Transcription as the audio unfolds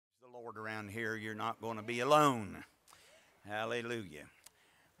Lord around here, you're not going to be alone. Hallelujah.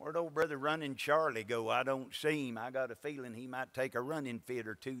 Where'd old brother Running Charlie go? I don't see him. I got a feeling he might take a running fit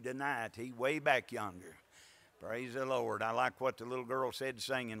or two tonight. He way back yonder. Praise the Lord. I like what the little girl said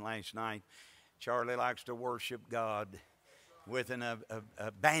singing last night. Charlie likes to worship God with an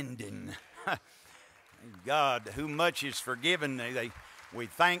abandon. God, who much is forgiven, we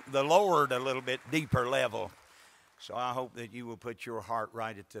thank the Lord a little bit deeper level. So I hope that you will put your heart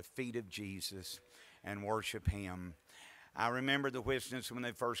right at the feet of Jesus and worship Him. I remember the Whisnants when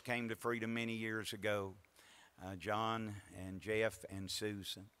they first came to Freedom many years ago. John and Jeff and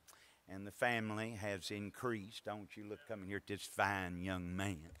Susan. And the family has increased. Don't you look coming here at this fine young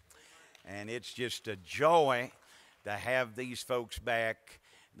man. And it's just a joy to have these folks back.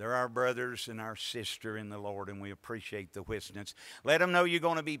 They're our brothers and our sister in the Lord, and we appreciate the Whisnants. Let them know you're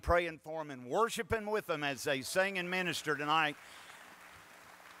going to be praying for them and worshiping with them as they sing and minister tonight.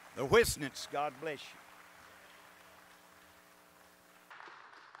 The Whisnants, God bless you.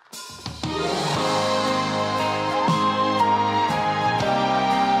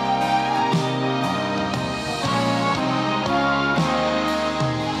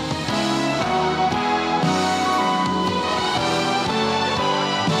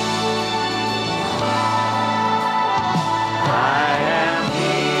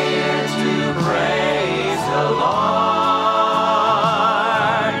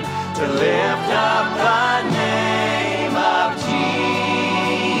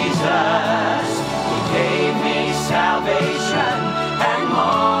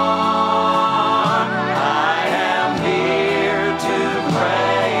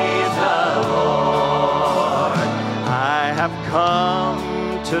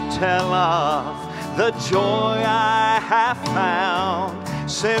 To tell of the joy I have found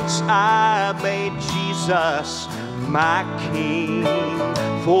since I made Jesus my King.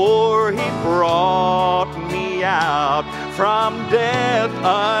 For He brought me out from death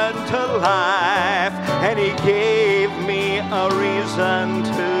unto life, and He gave me a reason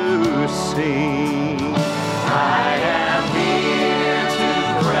to sing. I am here to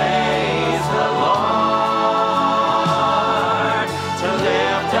praise the Lord.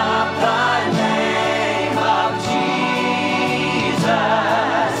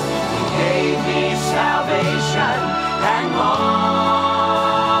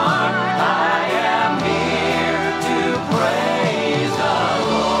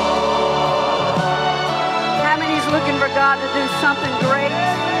 God to do something great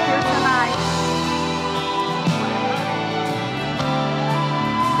here tonight.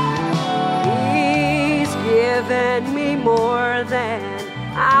 He's given me more than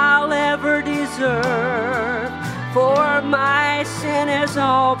I'll ever deserve, for my sin has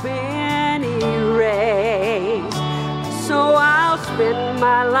all been erased. So I'll spend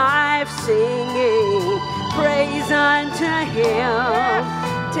my life singing praise unto Him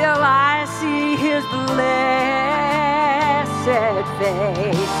till I see His blessed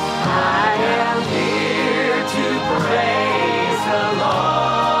face. I am here to praise the Lord,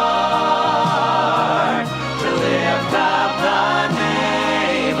 to lift up the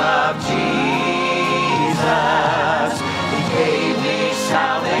name of Jesus. He gave me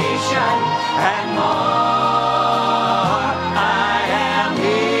salvation and more. I am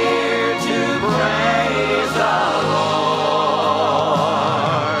here to praise the Lord.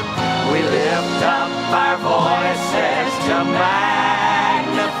 We lift up our voices to magnify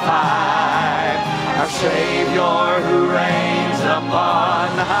our Savior who reigns above.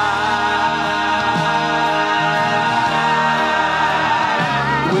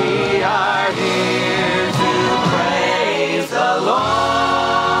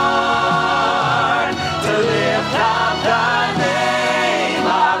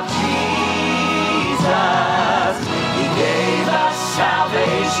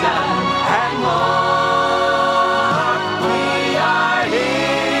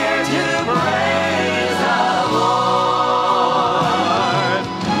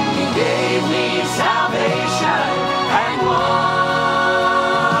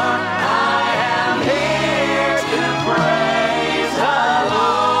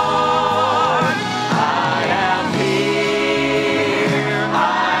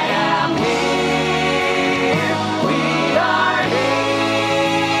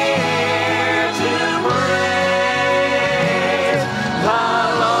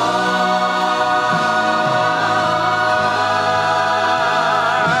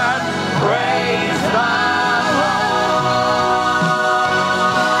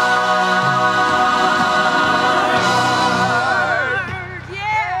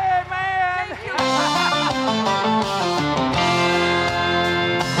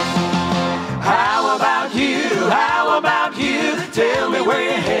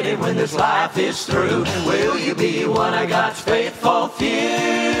 this life is through? Will you be one of God's faithful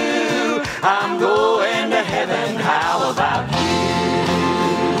few? I'm going to heaven, how about you?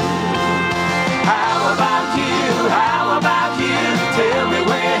 How about you? How about you? Tell me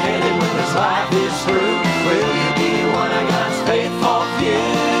where you're headed when this life is through. Will you be one of God's faithful few?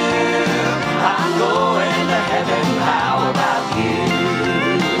 I'm going to heaven, how about you?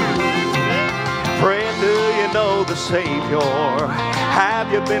 Friend, do you know the Savior?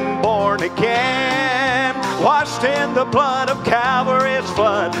 Have you been born again? Washed in the blood of Calvary's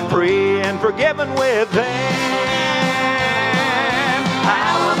flood, free and forgiven within.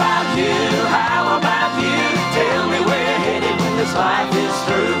 How about you? How about you? Tell me where you're headed when this life is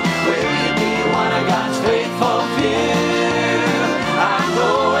through. Will you be one of God's faithful few? I'm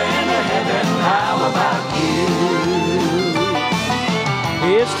going to heaven, how about you?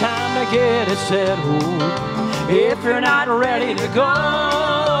 It's time to get it settled. If you're not ready to go,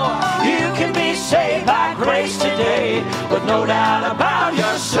 you can be saved by grace today, with no doubt about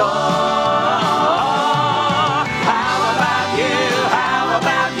your soul. How about you? How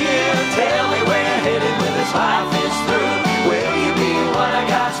about you? Tell me where you're headed when this life is through. Will you be one of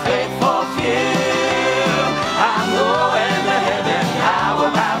God's faithful few? I'm going to heaven, how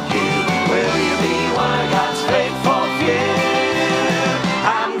about you? Will you be one of God's faithful few?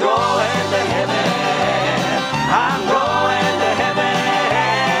 I'm going to heaven. I'm going to heaven.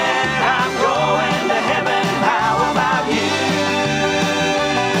 I'm going to heaven. How about you?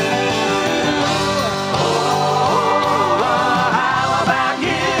 Oh, how about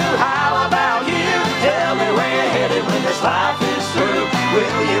you? How about you? Tell me where you're headed when this life is through.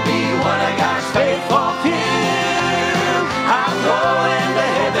 Will you be one of God's faithful few? I'm going to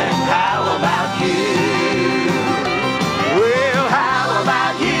heaven. How about you? Well, how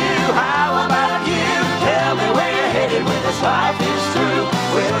about you? How about you? Tell me where you're headed when this life is through.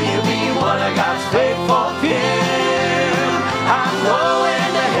 Will you be one of God's faithful few? I'm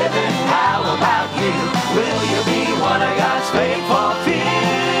going to heaven. How about you? Will you be one of God's faithful few?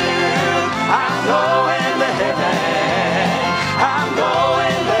 I'm going to heaven. I'm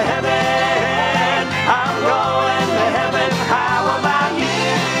going to heaven. I'm going to heaven. How about you?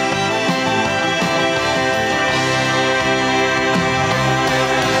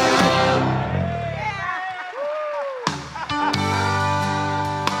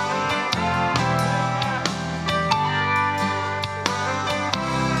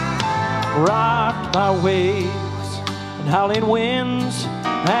 Rocked by waves and howling winds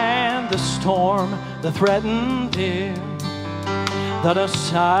and the storm that threatened them, the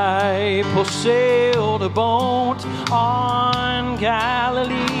disciples sailed a boat on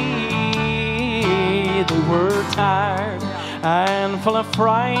Galilee. They were tired and full of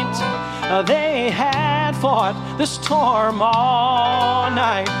fright. They had fought the storm all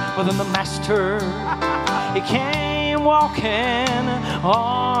night. But then the Master, he came walking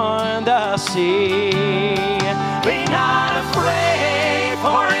on the sea. Be not afraid,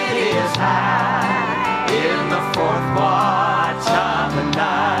 for it is I. In the fourth watch of the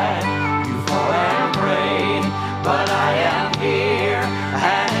night, you fought and prayed, but I am here,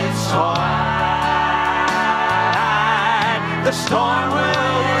 and it's alright. The storm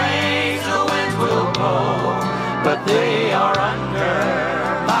will rage, the winds will blow, but they are under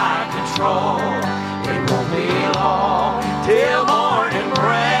my control. It won't be long till morning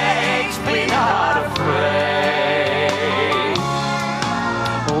breaks. Be not afraid.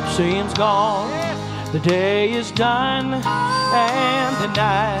 Hope seems gone, the day is done, and the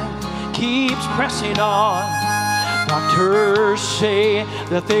night keeps pressing on. Doctors say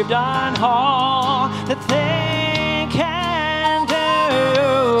that they've done all that they can do.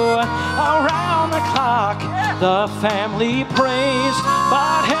 Around the clock, the family prays,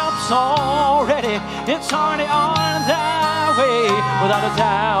 but help's already, it's already on their way. Without a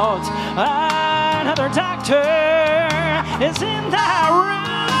doubt, another doctor is in that room.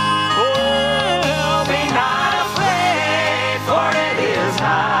 Oh, be not afraid, for it is I.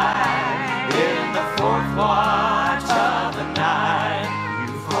 In the fourth watch of the night,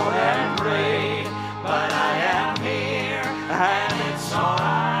 you fought and prayed, but I am here, and it's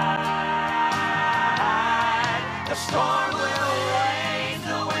alright. The storm will rage,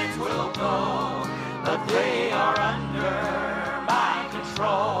 the winds will blow, but they are under my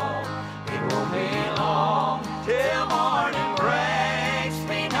control. It won't be long till morning breaks.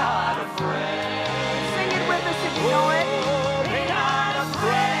 Be not afraid. Sing it with us if you know it. Be not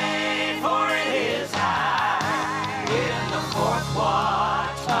afraid, for it is I. In the fourth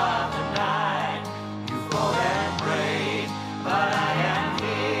watch of the night, you fought and prayed, but I am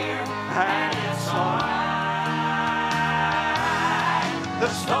here, and it's alright. The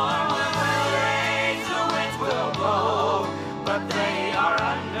storm will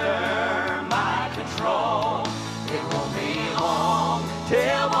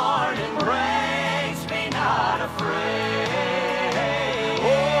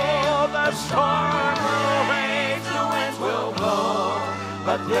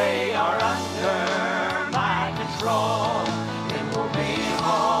They are under my control. It will be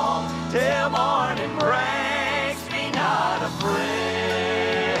home till morning breaks. Be not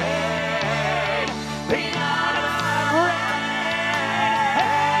afraid. Be not afraid.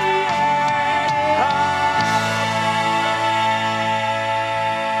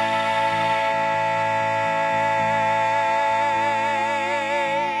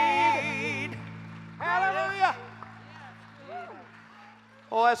 Hallelujah.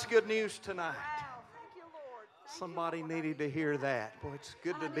 Oh, that's good news tonight. Somebody needed to hear that. Boy, it's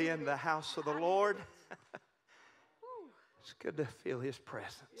good to be in the house of the Lord. It's good to feel His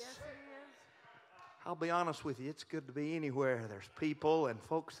presence. I'll be honest with you, it's good to be anywhere. There's people and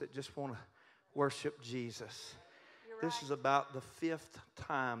folks that just want to worship Jesus. This is about the 5th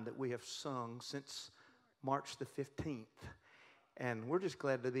time that we have sung since March the 15th. And we're just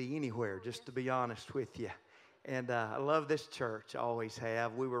glad to be anywhere, just to be honest with you. And I love this church, I always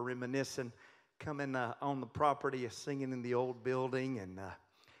have. We were reminiscing, coming on the property, singing in the old building. And I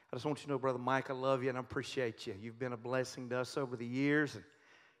just want you to know, Brother Mike, I love you and I appreciate you. You've been a blessing to us over the years. And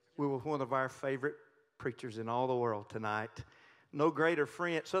we were one of our favorite preachers in all the world tonight. No greater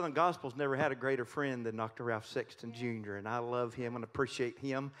friend. Southern Gospel's never had a greater friend than Dr. Ralph Sexton Jr., and I love him and appreciate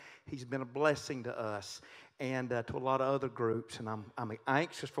him. He's been a blessing to us and to a lot of other groups, and I'm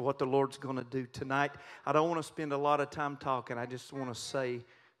anxious for what the Lord's going to do tonight. I don't want to spend a lot of time talking. I just want to say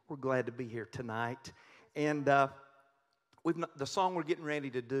we're glad to be here tonight. And the song we're getting ready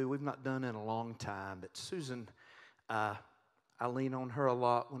to do, we've not done in a long time, but Susan, I lean on her a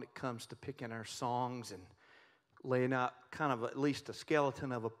lot when it comes to picking our songs and laying out kind of at least a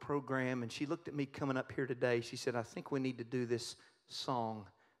skeleton of a program. And she looked at me coming up here today. She said, I think we need to do this song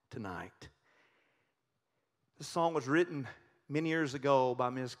tonight. The song was written many years ago by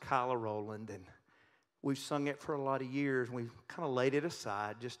Ms. Kyla Rowland, and we've sung it for a lot of years. We've kind of laid it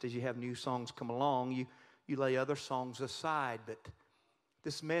aside. Just as you have new songs come along, you lay other songs aside. But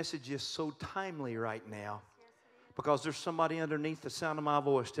this message is so timely right now because there's somebody underneath the sound of my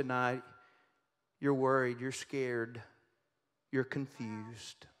voice tonight. You're worried, you're scared, you're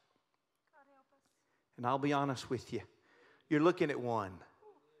confused. And I'll be honest with you, you're looking at one.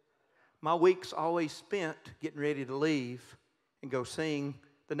 My week's always spent getting ready to leave and go sing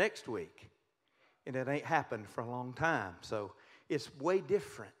the next week. And it ain't happened for a long time. So it's way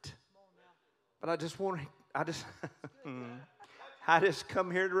different. But I just come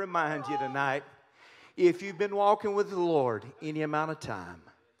here to remind you tonight, if you've been walking with the Lord any amount of time,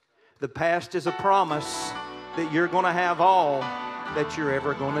 the past is a promise that you're going to have all that you're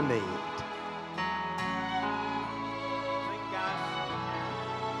ever going to need.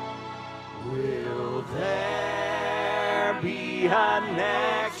 Will there be a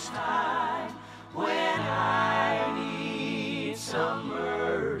next time when I need some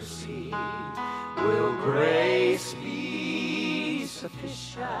mercy? Will grace be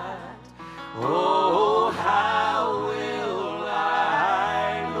sufficient? Oh, how will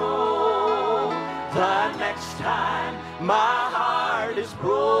I know the next time my heart is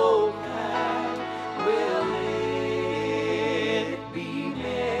broken? Will it be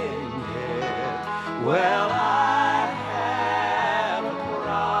mended? Well, I have a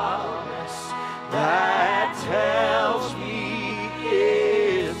promise that tells me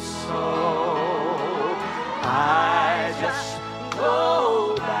it's so. I just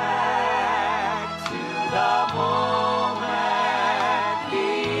go back to the moment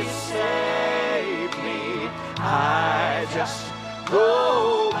He saved me. I just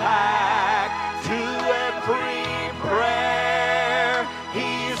go back to every prayer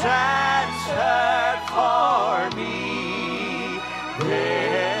He's answered for me.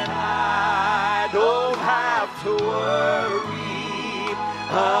 Then I don't have to worry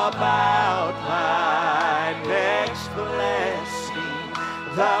about my next blessing.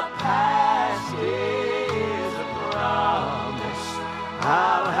 The past is a promise.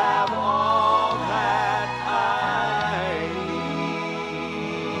 I'll have all that I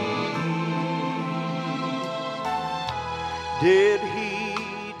need. Did He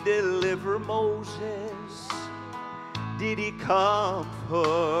deliver Moses? Did He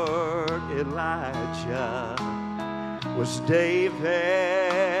comfort Elijah? Was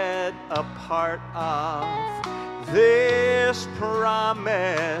David a part of this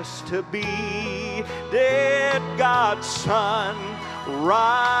promise to be? Did God's Son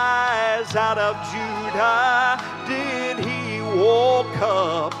rise out of Judah? Did He walk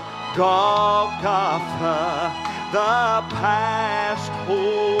up Golgotha? The past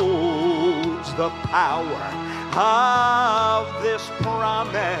holds the power of this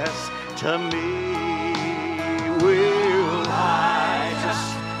promise to me. Will I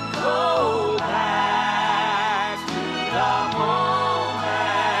just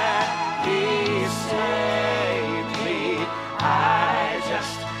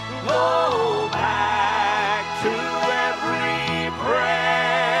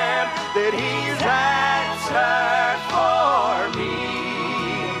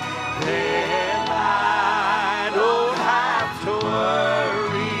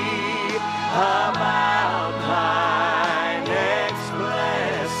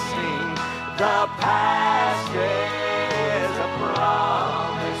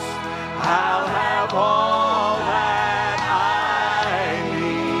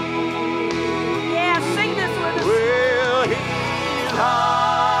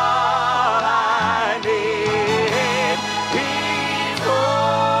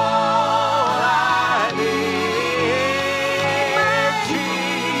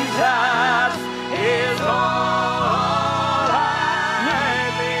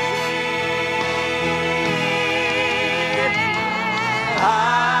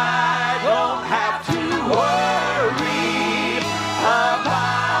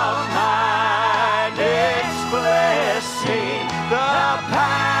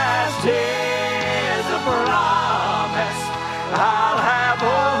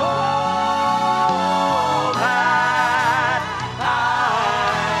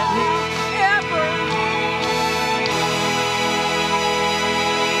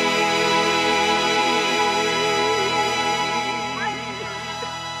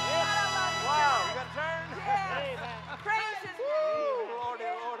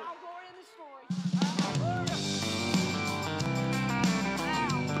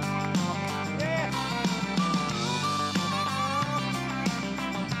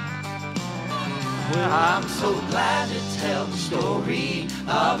I'm so glad to tell the story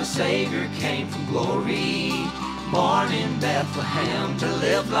of a Savior came from glory, born in Bethlehem to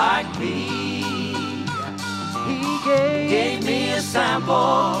live like me. He gave me a sample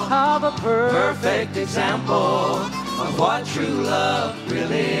of a perfect example of what true love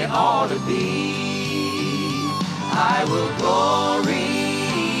really ought to be. I will glory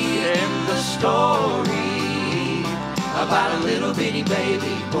in the story about a little bitty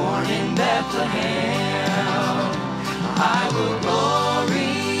baby born in Bethlehem. I will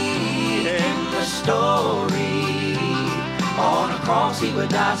glory in the story. On a cross he would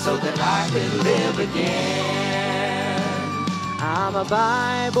die so that I could live again. I'm a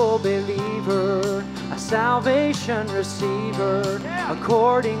Bible believer, a salvation receiver,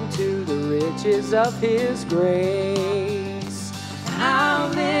 according to the riches of His grace. I'll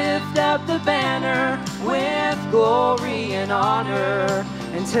lift up the banner with glory and honor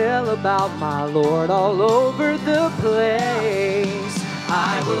and tell about my Lord all over the place.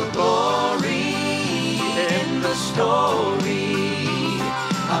 I will glory in the story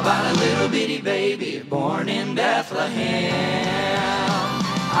about a little bitty baby born in Bethlehem.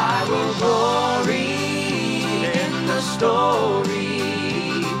 I will glory in the story.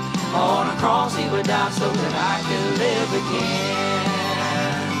 On a cross he would die so that I could live again.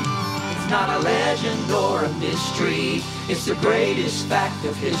 It's not a legend or a mystery, it's the greatest fact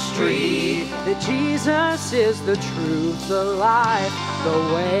of history, that Jesus is the truth, the life, the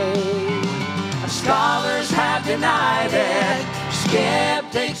way. Scholars have denied it,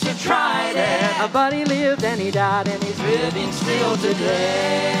 skeptics have tried it, but He lived and He died and He's living still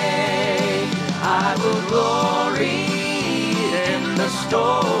today. I will glory in the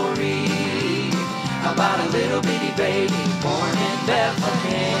story about a little bitty baby born in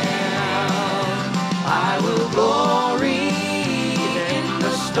Bethlehem. I will glory in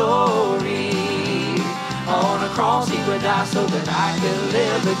the story. On a cross he would die so that I could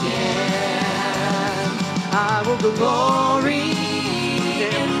live again. I will glory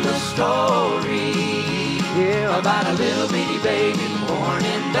in the story about a little bitty baby born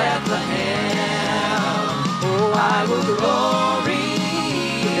in Bethlehem. Oh, I will glory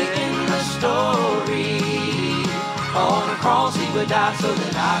in the story. On a cross he would die so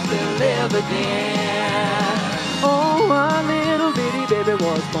that I could live again. Oh, a little bitty baby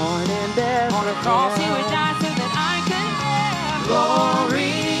was born in Bethlehem. On a cross he would die so that I could live.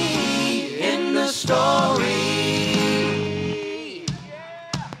 Glory in the story.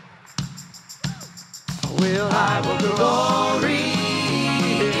 Well, I will glory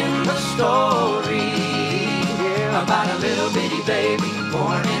in the story about a little bitty baby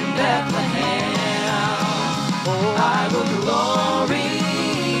born in Bethlehem. Oh, I will glory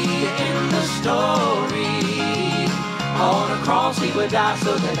in the story. On a cross he would die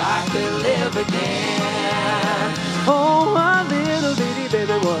so that I could live again. oh, a little bitty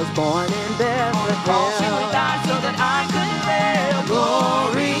baby was born in Bethlehem. Cross he would die so that I could live.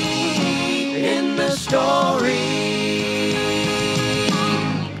 Glory in the story.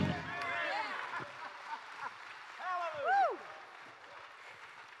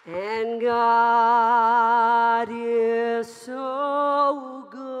 And God is so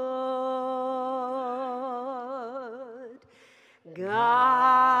good.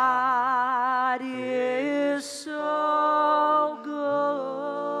 God is so good.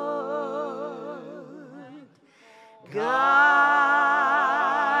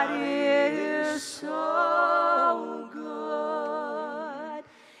 God is so good.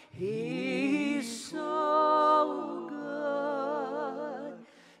 He's so good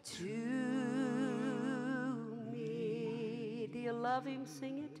to me. Do you love Him?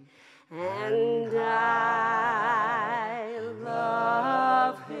 Sing it. And I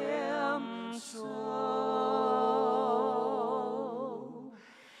love Him so.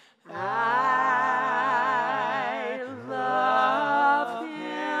 I love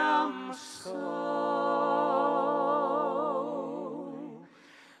Him so.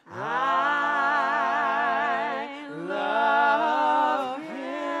 I love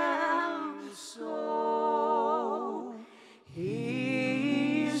Him so.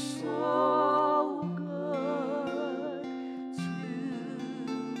 He's so good to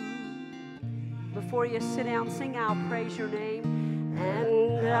me. Before you sit down, sing I'll praise your name.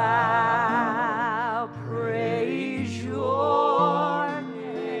 And I'll praise your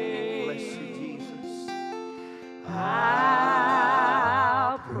name. Bless you, Jesus.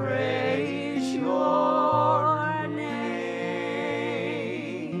 I'll praise your name.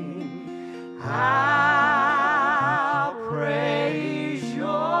 I'll praise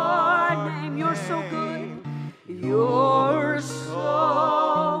your name. You're so good. You're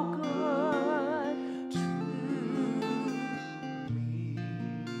so good.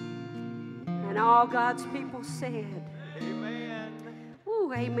 all God's people said. Amen.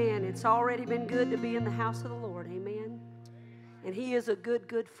 Ooh, amen. It's already been good to be in the house of the Lord. Amen. And He is a good,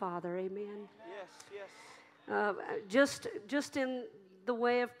 good Father. Amen. Yes, yes. Just in the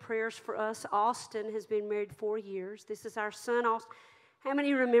way of prayers for us, Austin has been married 4 years. This is our son, Austin. How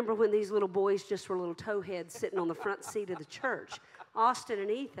many remember when these little boys just were little towheads sitting on the front seat of the church? Austin and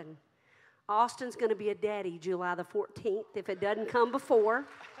Ethan. Austin's going to be a daddy July the 14th if it doesn't come before.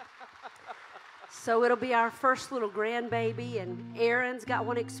 So it'll be our first little grandbaby, and Aaron's got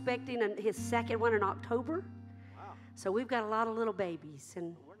one expecting and his second one in October. Wow. So we've got a lot of little babies,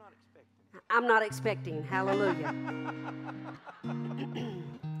 and We're not expecting. I'm not expecting. Hallelujah.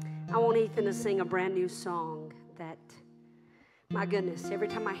 I want Ethan to sing a brand new song that, my goodness, every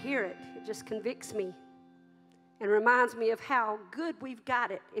time I hear it, it just convicts me and reminds me of how good we've got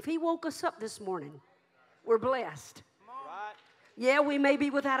it. If He woke us up this morning, we're blessed. Right. Yeah, we may be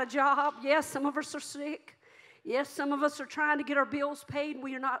without a job. Yes, some of us are sick. Yes, some of us are trying to get our bills paid, and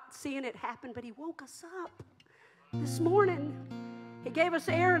we are not seeing it happen, but He woke us up this morning. He gave us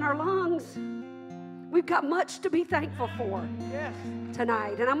air in our lungs. We've got much to be thankful for Yes.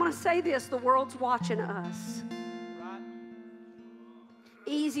 tonight. And I'm going to say this, the world's watching us. Right.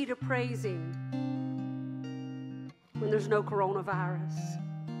 Easy to praise Him when there's no coronavirus,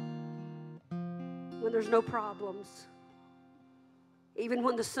 when there's no problems, even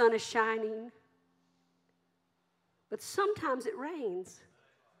when the sun is shining. But sometimes it rains.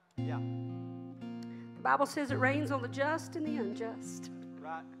 Yeah. The Bible says it rains on the just and the unjust.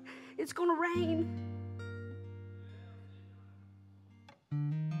 Right. It's going to rain.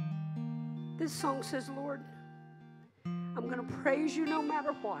 This song says, Lord, I'm going to praise You no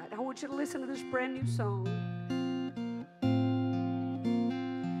matter what. I want you to listen to this brand new song.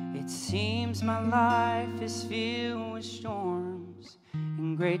 It seems my life is filled with storms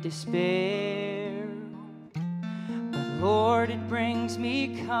and great despair. But Lord, it brings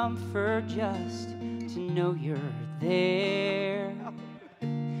me comfort just to know You're there.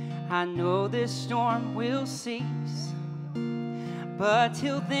 I know this storm will cease, but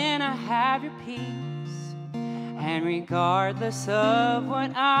till then I have Your peace. And regardless of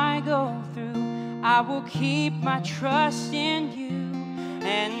what I go through, I will keep my trust in You.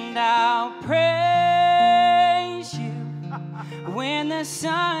 And I'll praise You when the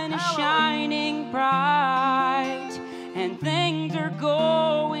sun is shining bright and things are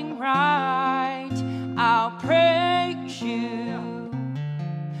going right. I'll praise You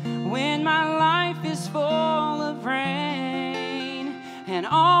when my life is full of rain and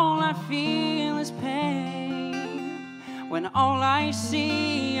all I feel is pain, when all I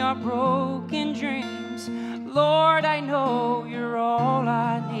see are broken dreams. Lord, I know You're all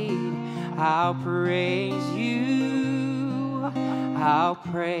I need. I'll praise You, I'll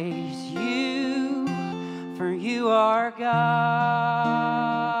praise You, for You are God.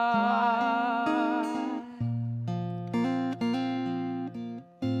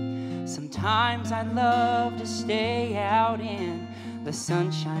 Sometimes I'd love to stay out in the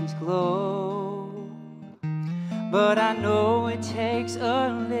sunshine's glow, but I know it takes a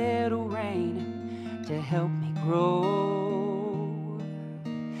little rain to help me grow.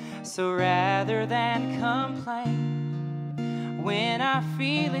 So rather than complain when I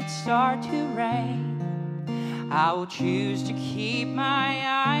feel it start to rain, I will choose to keep my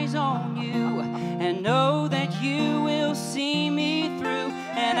eyes on You and know that You will see me through.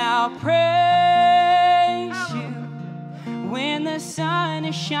 And I'll praise You when the sun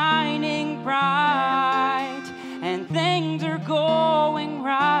is shining bright and things are going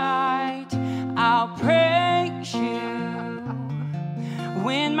right. I'll praise You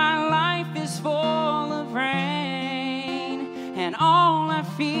when my life is full of rain and all I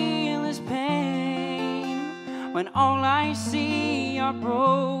feel is pain, when all I see are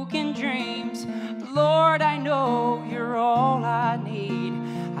broken dreams. Lord, I know You're all I need.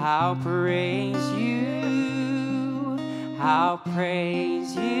 I'll praise You, I'll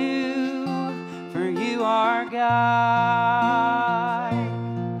praise You, for You are God.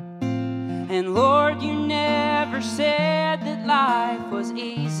 And Lord, You never said that life was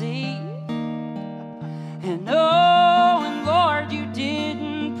easy. And oh, and Lord, You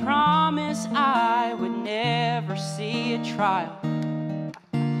didn't promise I would never see a trial.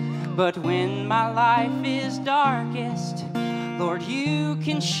 But when my life is darkest, Lord, You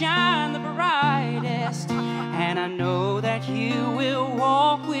can shine the brightest. And I know that You will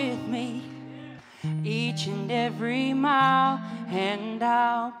walk with me each and every mile. And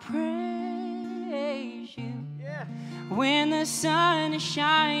I'll praise You when the sun is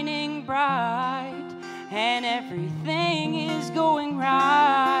shining bright and everything is going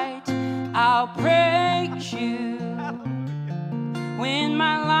right. I'll praise you. When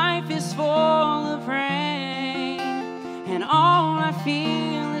my life is full of rain and all I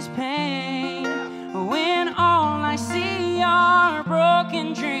feel is pain, when all I see are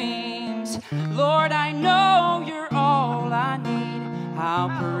broken dreams, Lord, I know you're all I need.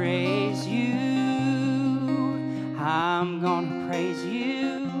 I'll praise you. I'm gonna praise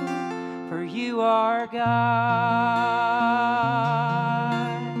you, for you are God.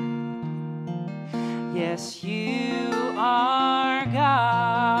 Yes, you are God.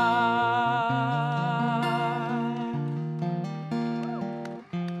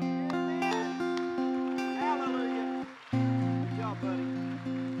 Hallelujah. Good job, buddy.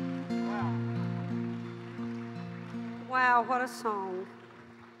 Wow. Wow, what a song.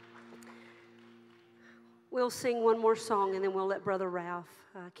 We'll sing one more song and then we'll let Brother Ralph.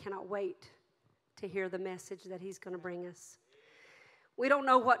 Cannot wait to hear the message that he's going to bring us. We don't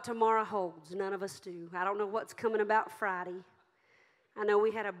know what tomorrow holds. None of us do. I don't know what's coming about Friday. I know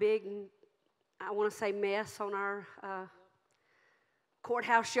we had a big, I want to say, mess on our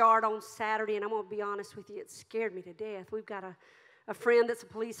courthouse yard on Saturday, and I'm going to be honest with you, it scared me to death. We've got a friend that's a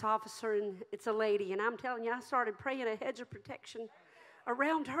police officer, and it's a lady, and I'm telling you, I started praying a hedge of protection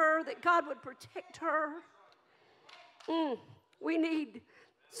around her, that God would protect her. We need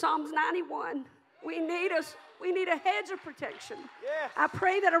Psalms 91. We need a hedge of protection. Yes. I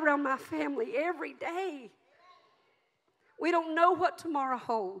pray that around my family every day. We don't know what tomorrow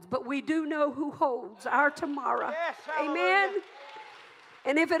holds, but we do know who holds our tomorrow. Yes, amen.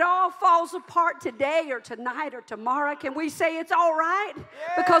 And if it all falls apart today or tonight or tomorrow, can we say it's all right? Yes.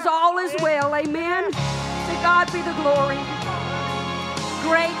 Because all is well. Amen. To God be the glory.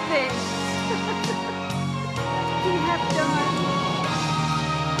 Great things He hath done.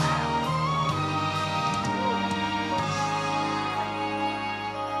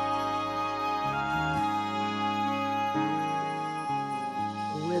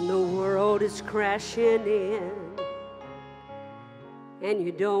 When the world is crashing in and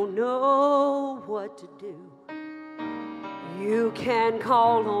you don't know what to do, you can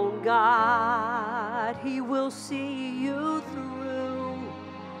call on God. He will see you through,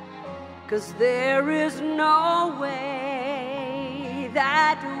 'cause there is no way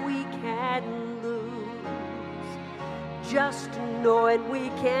that we can lose, just knowing we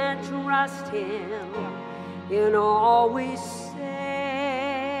can trust Him in all we say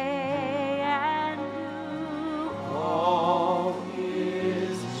and do. All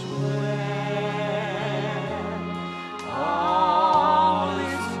is well. All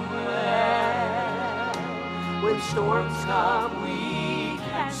is well. When storms come, we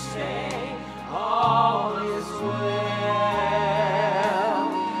can say, all is well.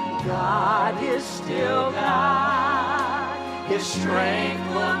 God is still God. His strength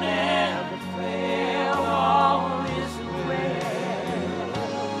will never fail. All is well.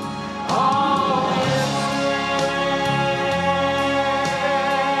 All is well.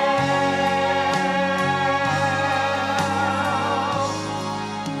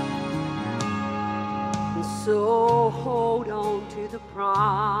 So hold on to the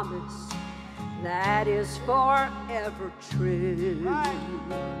promise that is forever true.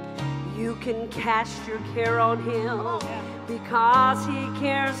 You can cast your care on Him because He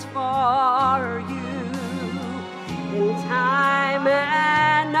cares for you. In time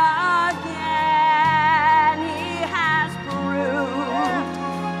and again, He has proved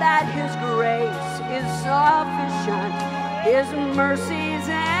that His grace is sufficient, His mercies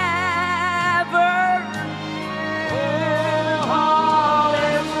ever new. All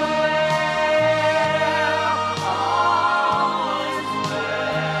is well, all is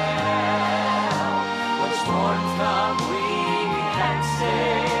well. When storms come, we can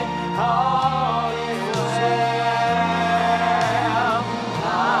say, all is well.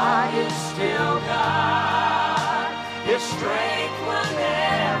 God is still God. His strength will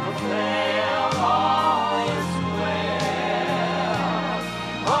never fail. All is well.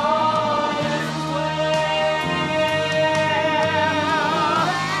 All is well.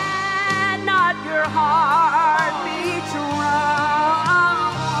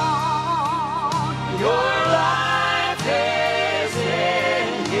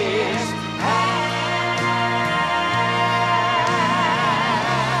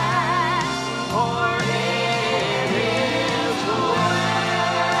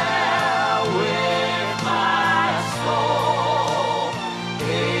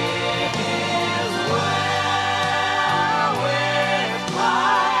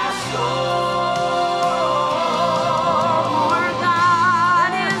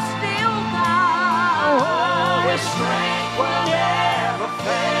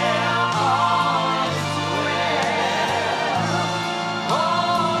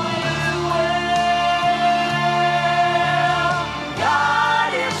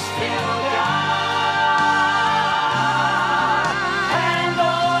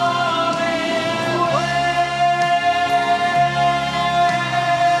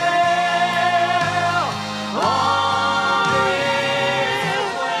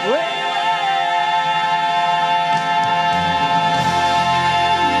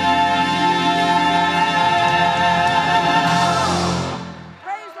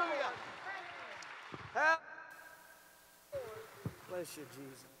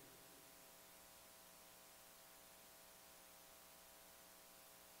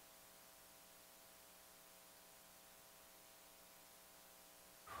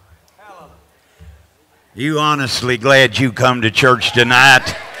 You honestly glad you come to church tonight?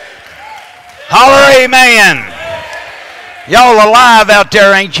 Holler amen. Y'all alive out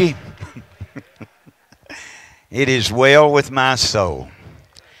there, ain't you? It is well with my soul.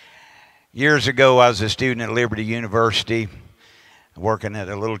 Years ago, I was a student at Liberty University, working at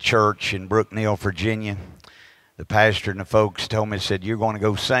a little church in Brookneal, Virginia. The pastor and the folks told me, said, you're going to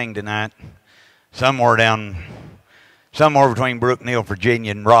go sing tonight somewhere between Brookneal,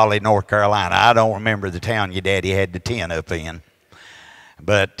 Virginia and Raleigh, North Carolina. I don't remember the town your daddy had the tent up in.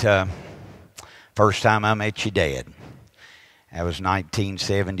 But first time I met your dad, that was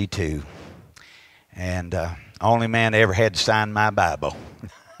 1972. And only man that ever had to sign my Bible.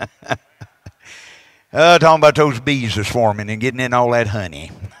 Talking about those bees was swarming and getting in all that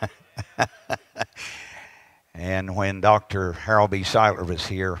honey. And when Dr. Harold B. Seitler was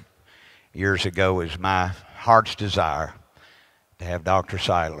here years ago, it was my heart's desire to have Dr.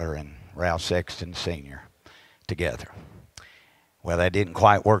 Seitler and Ralph Sexton Sr. together. Well, that didn't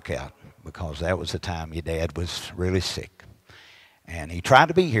quite work out because that was the time your dad was really sick. And he tried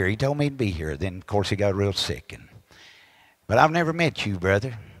to be here. He told me to be here. Then, of course, he got real sick. But I've never met you,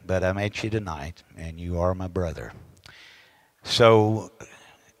 brother. But I met you tonight, and you are my brother. So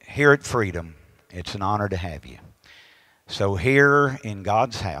here at Freedom, it's an honor to have you. So here in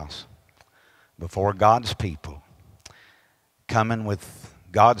God's house, before God's people, coming with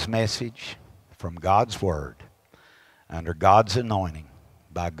God's message from God's word, under God's anointing,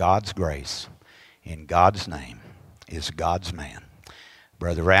 by God's grace, in God's name, is God's man,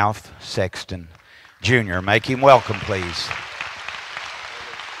 Brother Ralph Sexton Jr. Make him welcome, please.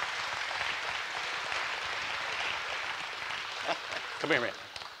 Come here a minute.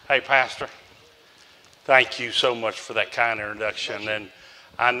 Hey, Pastor, thank you so much for that kind introduction. And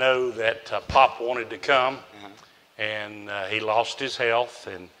I know that Pop wanted to come, and he lost his health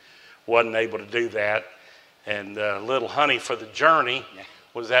and wasn't able to do that. And little honey for the journey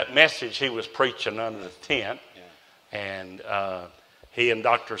was that message he was preaching under the tent. And he and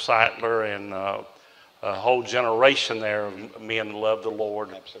Dr. Seitler and a whole generation there of men loved the Lord,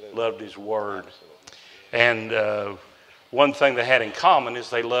 loved his word. And one thing they had in common is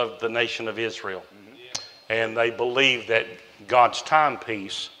they loved the nation of Israel. And they believed that God's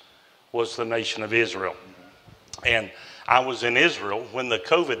timepiece was the nation of Israel. And I was in Israel when the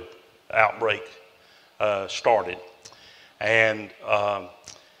COVID outbreak started. And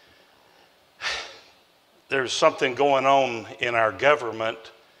there's something going on in our government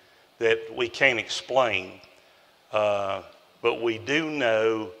that we can't explain. But we do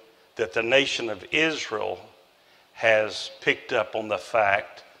know that the nation of Israel has picked up on the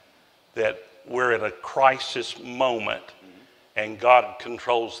fact that we're at a crisis moment and God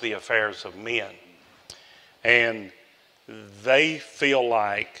controls the affairs of men. And they feel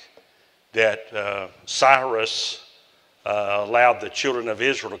like that Cyrus allowed the children of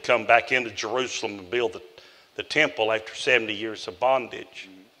Israel to come back into Jerusalem and build the temple after 70 years of bondage.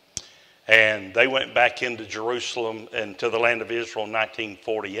 And they went back into Jerusalem and to the land of Israel in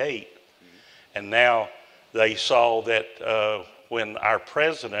 1948. And now they saw that when our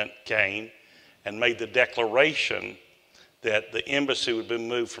president came and made the declaration that the embassy would be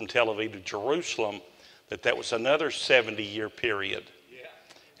moved from Tel Aviv to Jerusalem, that was another 70-year period.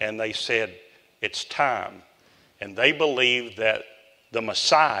 And they said, it's time. And they believe that the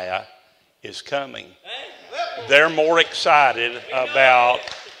Messiah is coming. They're more excited about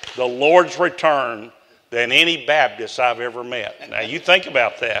the Lord's return than any Baptist I've ever met. Now, you think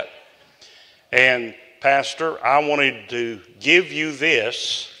about that. And Pastor, I wanted to give you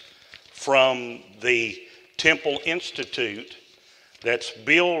this from the Temple Institute that's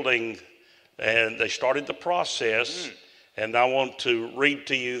building, and they started the process, and I want to read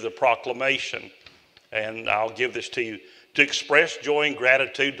to you the proclamation, and I'll give this to you. To express joy and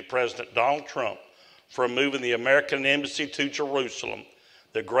gratitude to President Donald Trump for moving the American Embassy to Jerusalem,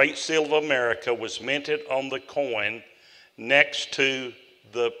 the Great Seal of America was minted on the coin next to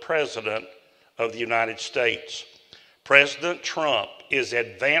the President of the United States. President Trump is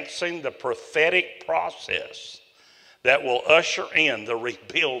advancing the prophetic process that will usher in the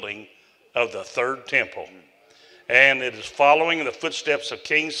rebuilding of the Third Temple. And it is following in the footsteps of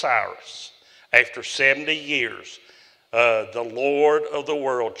King Cyrus. After 70 years, the Lord of the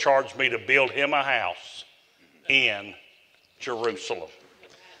world charged me to build him a house in Jerusalem.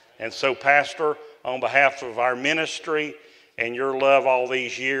 And so, Pastor, on behalf of our ministry and your love all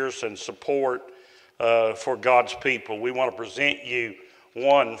these years and support for God's people, we want to present you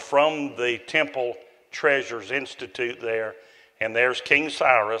one from the Temple Treasures Institute there. And there's King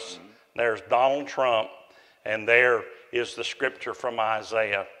Cyrus, there's Donald Trump, and there is the scripture from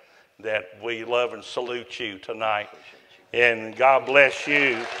Isaiah. that we love and salute you tonight. And God bless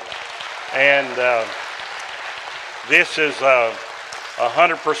you. And this is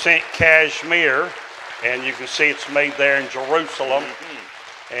 100% cashmere, and you can see it's made there in Jerusalem.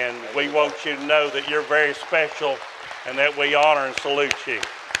 And we want you to know that you're very special and that we honor and salute you.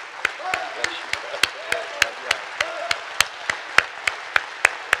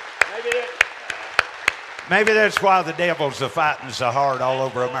 Maybe that's why the devil's fighting so hard all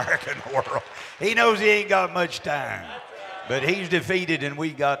over America and the world. He knows he ain't got much time. But he's defeated and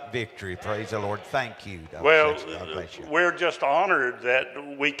we got victory. Praise the Lord. Thank you. Well, God bless you. We're just honored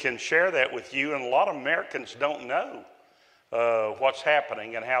that we can share that with you. And a lot of Americans don't know what's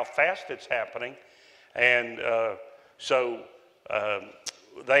happening and how fast it's happening. And so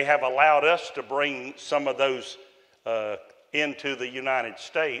they have allowed us to bring some of those into the United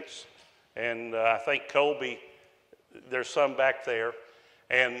States. And I think Colby, there's some back there.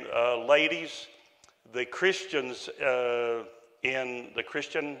 And ladies, the Christians the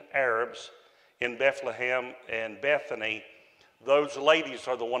Christian Arabs in Bethlehem and Bethany, those ladies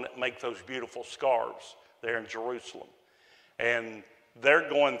are the one that make those beautiful scarves there in Jerusalem. And they're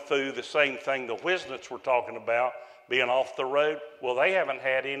going through the same thing the Whisnants were talking about, being off the road. Well, they haven't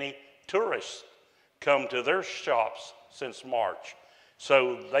had any tourists come to their shops since March.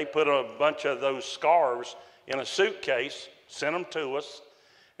 So they put a bunch of those scarves in a suitcase, sent them to us,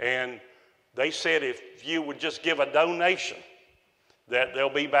 and they said if you would just give a donation, that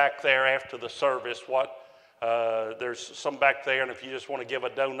they'll be back there after the service. There's some back there, and if you just want to give a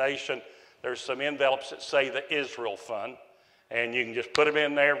donation, there's some envelopes that say the Israel Fund, and you can just put them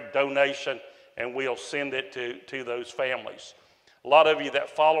in there, donation, and we'll send it to those families. A lot of you that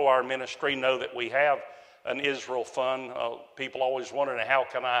follow our ministry know that we have an Israel Fund. People always wondering, how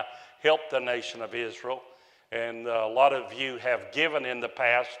can I help the nation of Israel? And a lot of you have given in the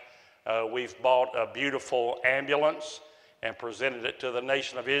past. We've bought a beautiful ambulance and presented it to the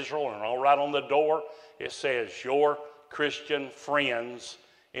nation of Israel, and all right on the door it says, "Your Christian friends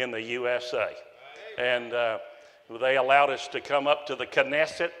in the USA." And they allowed us to come up to the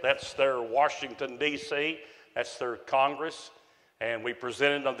Knesset. That's their Washington, D.C. That's their Congress. And we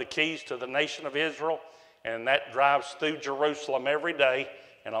presented them the keys to the nation of Israel, and that drives through Jerusalem every day.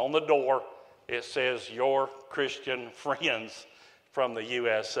 And on the door it says, "Your Christian friends from the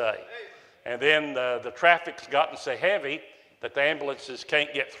USA." And then the traffic's gotten so heavy that the ambulances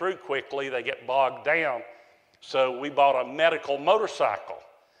can't get through quickly. They get bogged down. So we bought a medical motorcycle,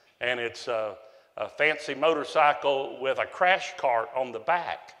 and it's a fancy motorcycle with a crash cart on the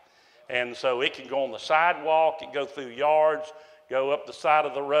back. And so it can go on the sidewalk, it can go through yards, go up the side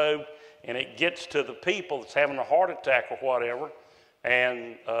of the road, and it gets to the people that's having a heart attack or whatever,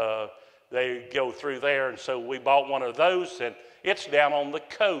 and they go through there. And so we bought one of those, and it's down on the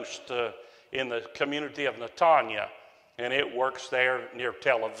coast in the community of Netanya, and it works there near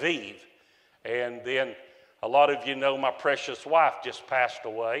Tel Aviv. And then a lot of you know my precious wife just passed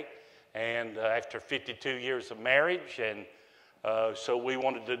away, and after 52 years of marriage, and so we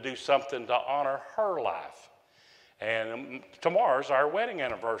wanted to do something to honor her life. And tomorrow's our wedding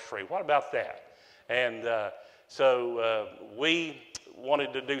anniversary. What about that? And so we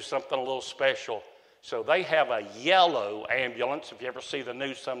wanted to do something a little special. So they have a yellow ambulance. If you ever see the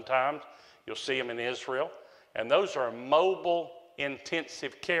news sometimes, you'll see them in Israel. And those are mobile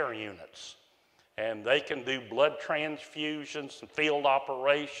intensive care units. And they can do blood transfusions and field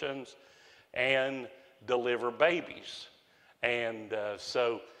operations and deliver babies. And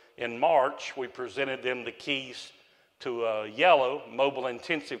so in March, we presented them the keys to a yellow mobile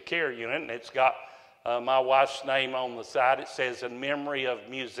intensive care unit. And it's got my wife's name on the side. It says, "In memory of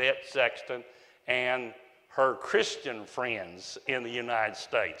Musette Sexton and her Christian friends in the United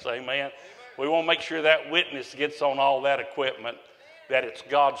States." Amen. We want to make sure that witness gets on all that equipment, that it's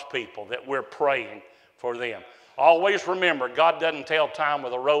God's people, that we're praying for them. Always remember, God doesn't tell time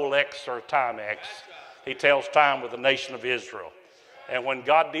with a Rolex or a Timex. He tells time with the nation of Israel. And when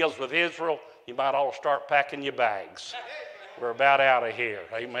God deals with Israel, you might all start packing your bags. We're about out of here.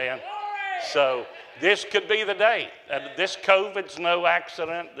 Amen. So this could be the day. This COVID's no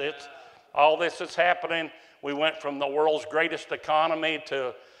accident. All this is happening. We went from the world's greatest economy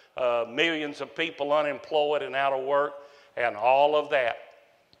to millions of people unemployed and out of work, and all of that.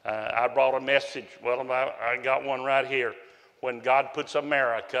 I brought a message. Well, I got one right here. When God puts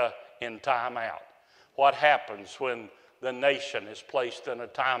America in timeout. What happens when the nation is placed in a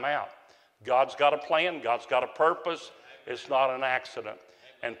timeout? God's got a plan. God's got a purpose. It's not an accident.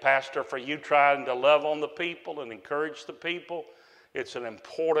 And Pastor, for you trying to love on the people and encourage the people, it's an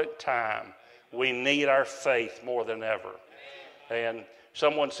important time. We need our faith more than ever. And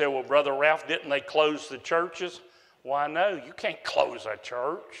Someone said, well, Brother Ralph, didn't they close the churches? Why, no, you can't close a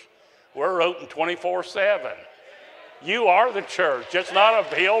church. We're open 24/7. You are the church. It's not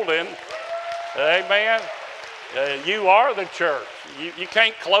a building. Amen. You are the church. You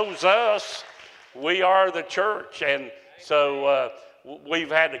can't close us. We are the church. And so we've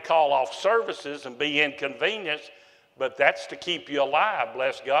had to call off services and be inconvenienced, but that's to keep you alive,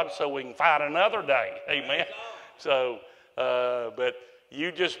 bless God, so we can find another day. Amen. So, but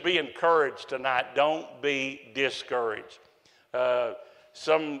you just be encouraged tonight. Don't be discouraged.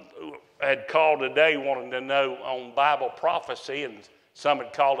 Some had called today wanting to know on Bible prophecy, and some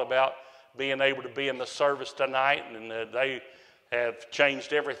had called about being able to be in the service tonight, and they have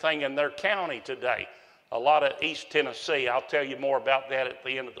changed everything in their county today. A lot of East Tennessee, I'll tell you more about that at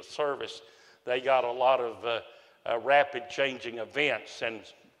the end of the service. They got a lot of rapid changing events and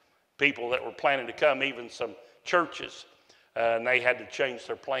people that were planning to come, even some churches, and they had to change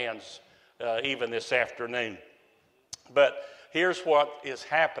their plans even this afternoon. But here's what is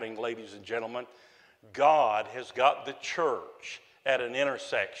happening, ladies and gentlemen. God has got the church at an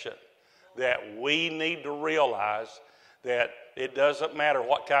intersection that we need to realize that it doesn't matter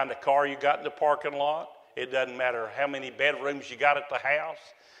what kind of car you got in the parking lot. It doesn't matter how many bedrooms you got at the house.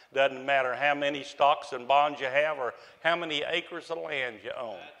 Doesn't matter how many stocks and bonds you have or how many acres of land you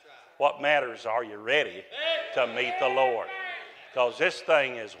own. What matters, are you ready to meet the Lord? Because this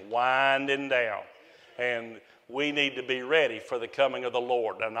thing is winding down, and we need to be ready for the coming of the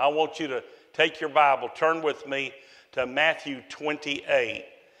Lord. And I want you to take your Bible, turn with me to Matthew 28,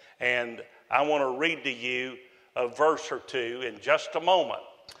 and I want to read to you a verse or two in just a moment.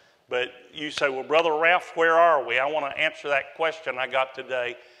 But you say, well, Brother Ralph, where are we? I want to answer that question I got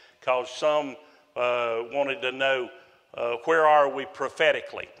today, because some wanted to know where are we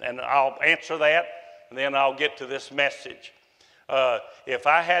prophetically. And I'll answer that, and then I'll get to this message. If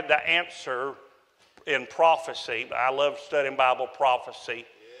I had to answer in prophecy, I love studying Bible prophecy.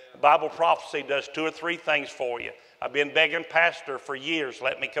 Bible prophecy does 2 or 3 things for you. I've been begging Pastor for years,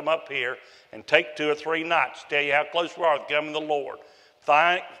 let me come up here and take 2 or 3 nights, tell you how close we are to coming to the Lord.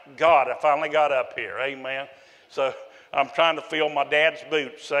 Thank God I finally got up here, amen. So I'm trying to fill my dad's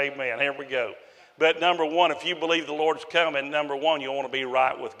boots, amen. Here we go. But number one, if you believe the Lord's coming, number one, you want to be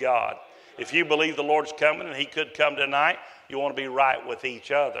right with God. If you believe the Lord's coming and he could come tonight, you want to be right with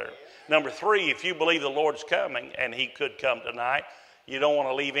each other. Number 3, if you believe the Lord's coming and he could come tonight, you don't want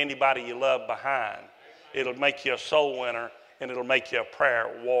to leave anybody you love behind. It'll make you a soul winner, and it'll make you a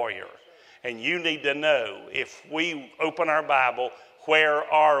prayer warrior. And you need to know, if we open our Bible, where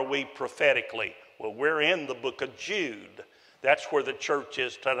are we prophetically? Well, we're in the book of Jude. That's where the church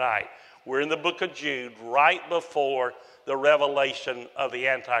is tonight. We're in the book of Jude, right before the revelation of the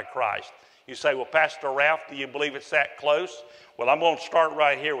Antichrist. You say, well, Pastor Ralph, do you believe it's that close? Well, I'm going to start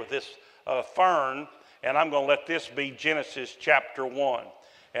right here with this fern, and I'm going to let this be Genesis chapter 1.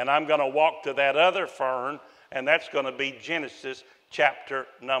 And I'm going to walk to that other fern, and that's going to be Genesis chapter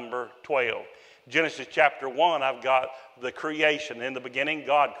number 12. Genesis chapter 1, I've got the creation. In the beginning,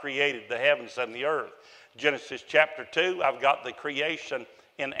 God created the heavens and the earth. Genesis chapter 2, I've got the creation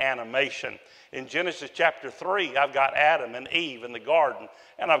in animation. In Genesis chapter 3, I've got Adam and Eve in the garden,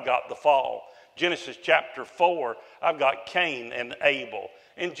 and I've got the fall. Genesis chapter 4, I've got Cain and Abel.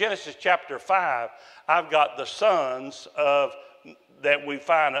 In Genesis chapter 5, I've got the sons that we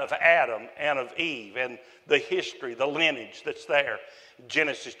find of Adam and of Eve, and the history, the lineage that's there.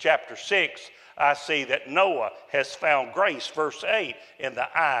 Genesis chapter 6, I see that Noah has found grace, verse 8, in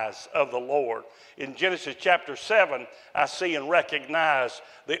the eyes of the Lord. In Genesis chapter 7, I see and recognize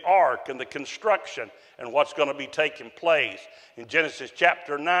the ark and the construction and what's going to be taking place. In Genesis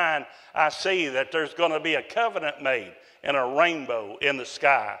chapter 9, I see that there's going to be a covenant made and a rainbow in the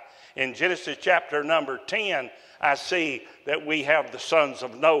sky. In Genesis chapter number 10, I see that we have the sons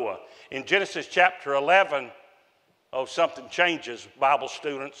of Noah. In Genesis chapter 11, something changes, Bible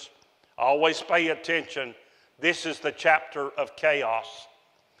students. Always pay attention. This is the chapter of chaos.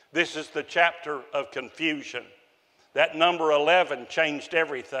 This is the chapter of confusion. That number 11 changed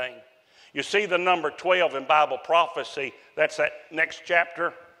everything. You see the number 12 in Bible prophecy, that's that next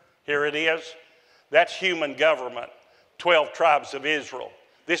chapter. Here it is. That's human government, 12 tribes of Israel.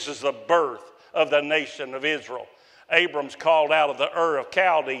 This is the birth of the nation of Israel. Abram's called out of the Ur of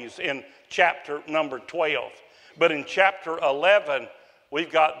Chaldees in chapter number 12. But in chapter 11,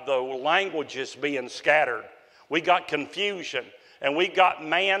 we've got the languages being scattered. We got confusion. And we got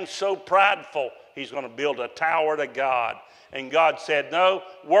man so prideful, he's going to build a tower to God. And God said, no,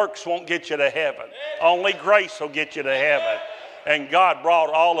 works won't get you to heaven. Only grace will get you to heaven. And God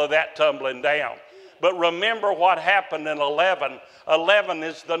brought all of that tumbling down. But remember what happened in 11. 11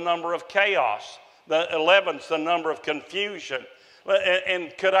 is the number of chaos. The 11's the number of confusion.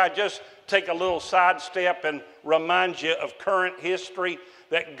 And could I just take a little sidestep and remind you of current history,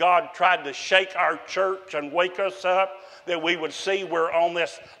 that God tried to shake our church and wake us up, that we would see we're on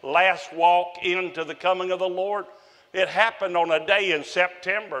this last walk into the coming of the Lord? It happened on a day in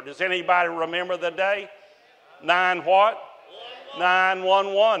September. Does anybody remember the day? 9 what?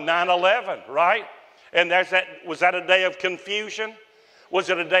 9/11, 9/11, right? And was that a day of confusion? Was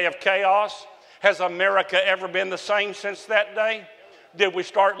it a day of chaos? Has America ever been the same since that day? Did we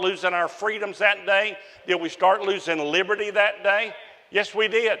start losing our freedoms that day? Did we start losing liberty that day? Yes, we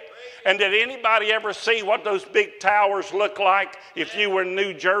did. And did anybody ever see what those big towers look like if you were in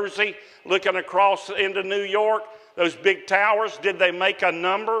New Jersey looking across into New York? Those big towers, did they make a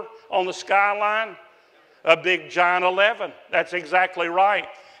number on the skyline? A big giant 11. That's exactly right.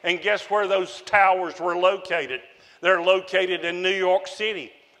 And guess where those towers were located? They're located in New York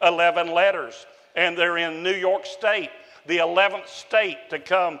City, 11 letters. And they're in New York State, the 11th state to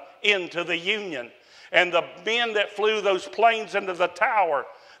come into the Union. And the men that flew those planes into the tower,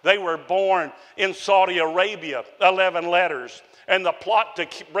 they were born in Saudi Arabia, 11 letters. And the plot to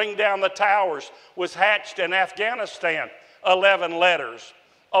bring down the towers was hatched in Afghanistan, 11 letters.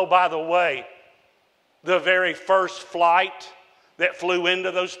 Oh, by the way, the very first flight that flew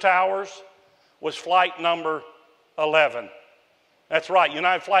into those towers was flight number 11. That's right,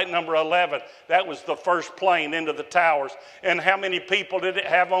 United Flight number 11. That was the first plane into the towers. And how many people did it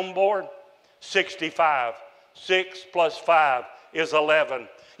have on board? 65. 6 plus 5 is 11.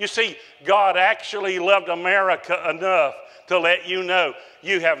 You see, God actually loved America enough to let you know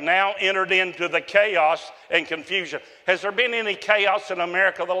you have now entered into the chaos and confusion. Has there been any chaos in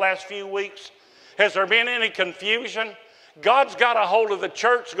America the last few weeks? Has there been any confusion? God's got a hold of the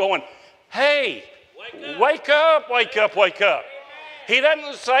church going, hey, wake up, wake up, wake up. He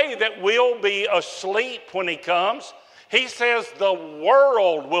doesn't say that we'll be asleep when he comes. He says the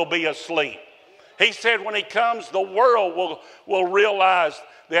world will be asleep. He said when he comes, the world will realize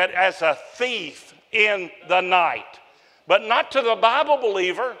that as a thief in the night. But not to the Bible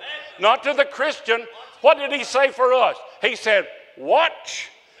believer, not to the Christian. What did he say for us? He said, watch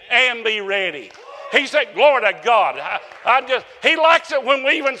and be ready. He said, glory to God. He likes it when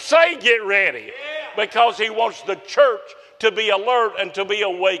we even say get ready, because he wants the church to be alert and to be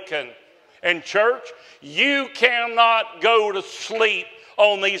awakened. And church, you cannot go to sleep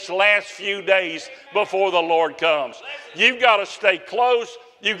on these last few days before the Lord comes. You've got to stay close.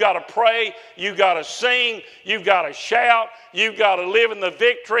 You've got to pray. You've got to sing. You've got to shout. You've got to live in the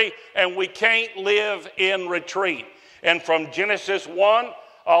victory. And we can't live in retreat. And from Genesis 1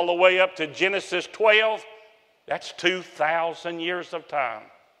 all the way up to Genesis 12, that's 2,000 years of time.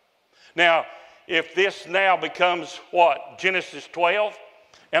 Now, if this now becomes what? Genesis 12,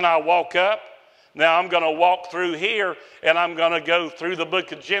 and I walk up, now I'm going to walk through here, and I'm going to go through the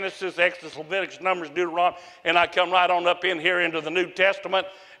book of Genesis, Exodus, Leviticus, Numbers, Deuteronomy, and I come right on up in here into the New Testament,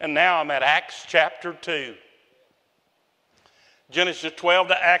 and now I'm at Acts chapter 2. Genesis 12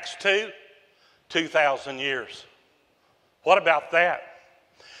 to Acts 2, 2,000 years. What about that?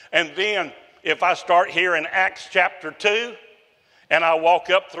 And then if I start here in Acts chapter 2, and I walk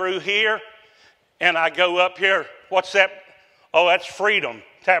up through here, and I go up here, what's that? Oh, that's Freedom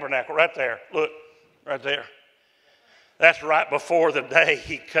Tabernacle right there. Look, right there. That's right before the day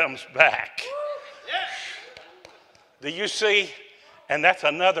he comes back. Do you see? And that's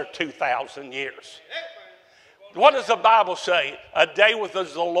another 2,000 years. What does the Bible say? A day with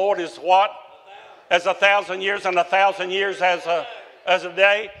us, the Lord is what? As 1,000 years, and 1,000 years as a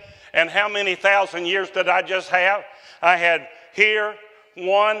day. And how many thousand years did I just have? I had here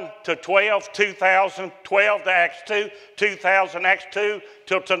 1 to 12, 2,000, 12 to Acts 2, 2,000, Acts 2,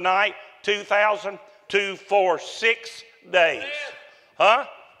 till tonight, 2,000, 2, 4, 6 days. Huh?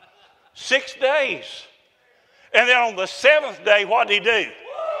 6 days. And then on the 7th day, what did he do?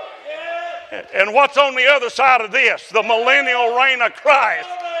 And what's on the other side of this? The millennial reign of Christ.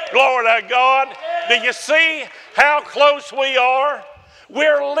 Glory to God. Do you see how close we are?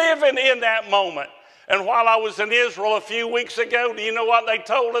 We're living in that moment. And while I was in Israel a few weeks ago, do you know what they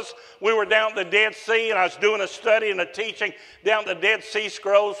told us? We were down at the Dead Sea, and I was doing a study and a teaching down at the Dead Sea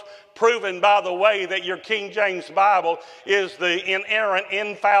Scrolls, proving, by the way, that your King James Bible is the inerrant,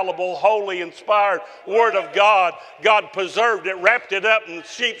 infallible, holy, inspired Word of God. God preserved it, wrapped it up in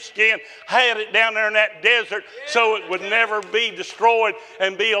sheepskin, had it down there in that desert so it would never be destroyed,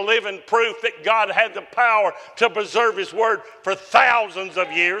 and be a living proof that God had the power to preserve His Word for thousands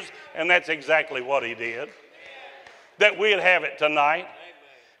of years. And that's exactly what He did. That we'd have it tonight.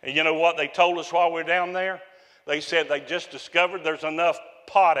 And you know what they told us while we were down there? They said they just discovered there's enough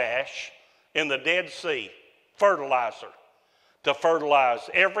potash in the Dead Sea, fertilizer, to fertilize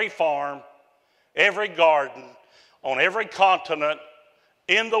every farm, every garden, on every continent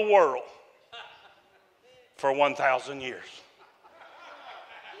in the world for 1,000 years.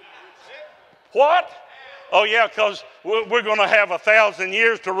 What? Oh yeah, because we're going to have 1,000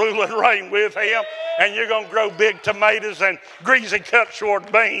 years to rule and reign with him, and you're going to grow big tomatoes and greasy cut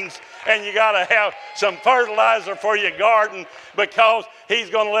short beans, and you got to have some fertilizer for your garden because he's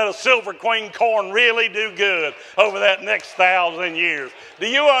going to let a silver queen corn really do good over that next 1,000 years. Do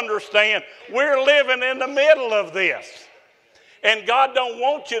you understand? We're living in the middle of this. And God don't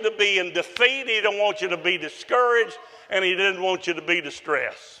want you to be in defeat. He don't want you to be discouraged, and he didn't want you to be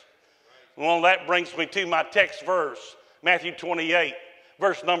distressed. Well, that brings me to my text verse, Matthew 28,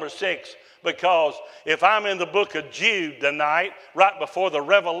 verse number 6. Because if I'm in the book of Jude tonight, right before the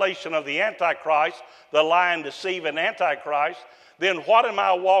revelation of the Antichrist, the lying, deceiving Antichrist, then what am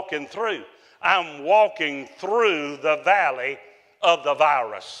I walking through? I'm walking through the valley of the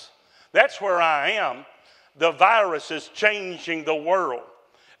virus. That's where I am. The virus is changing the world.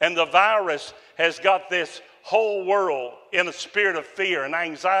 And the virus has got this whole world in a spirit of fear and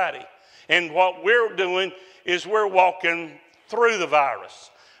anxiety. And what we're doing is we're walking through the virus.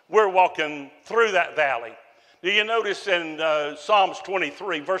 We're walking through that valley. Do you notice in Psalms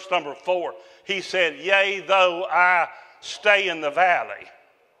 23, verse number 4, he said, yea, though I stay in the valley.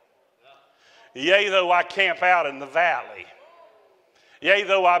 Yea, though I camp out in the valley. Yea,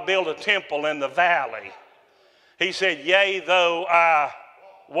 though I build a temple in the valley. He said, yea, though I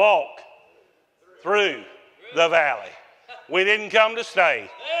walk through the valley. We didn't come to stay.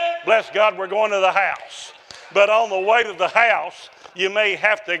 Bless God, we're going to the house. But on the way to the house, you may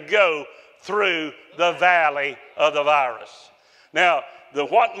have to go through the valley of the virus. Now,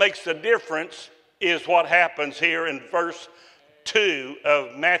 what makes the difference is what happens here in verse 2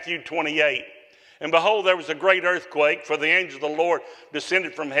 of Matthew 28. And behold, there was a great earthquake, for the angel of the Lord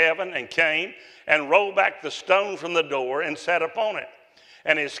descended from heaven and came and rolled back the stone from the door and sat upon it.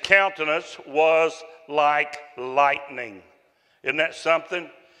 And his countenance was like lightning. Isn't that something?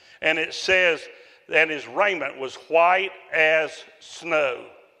 And it says that his raiment was white as snow.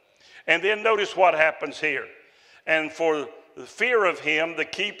 And then notice what happens here. And for the fear of him, the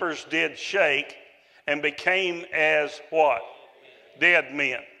keepers did shake and became as what? Dead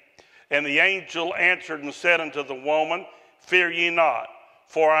men. And the angel answered and said unto the woman, fear ye not,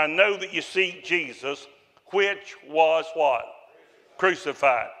 for I know that you seek Jesus, which was what?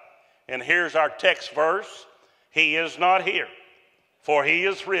 Crucified. And here's our text verse. He is not here, for he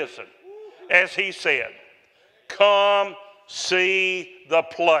is risen. As he said, come see the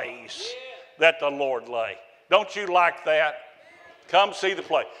place that the Lord lay. Don't you like that? Come see the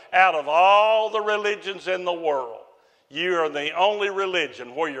place. Out of all the religions in the world, you are the only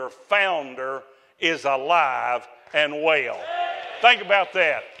religion where your founder is alive and well. Think about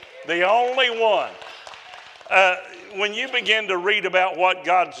that. The only one. When you begin to read about what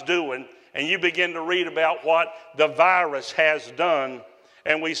God's doing, and you begin to read about what the virus has done,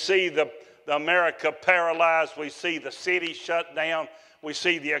 and we see the America paralyzed, we see the city shut down, we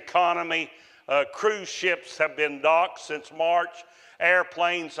see the economy, cruise ships have been docked since March,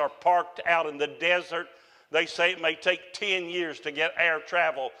 airplanes are parked out in the desert. They say it may take 10 years to get air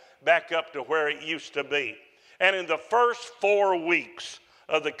travel back up to where it used to be. And in the first 4 weeks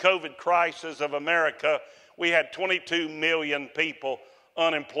of the COVID crisis of America, we had 22 million people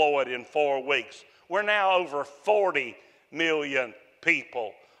unemployed in 4 weeks. We're now over 40 million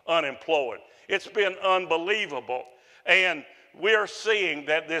people unemployed. It's been unbelievable. And we're seeing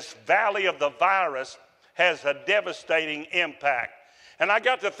that this valley of the virus has a devastating impact. And I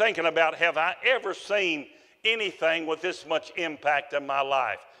got to thinking about, have I ever seen anything with this much impact in my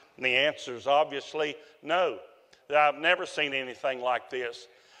life? And the answer is obviously no. I've never seen anything like this.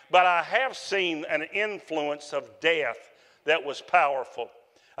 But I have seen an influence of death that was powerful.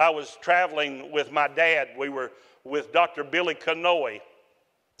 I was traveling with my dad. We were with Dr. Billy Kanoe,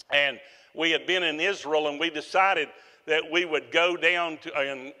 and we had been in Israel, and we decided that we would go down to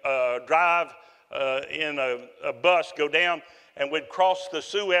and drive in a bus, go down, and we'd cross the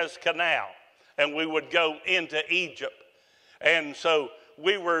Suez Canal, and we would go into Egypt. And so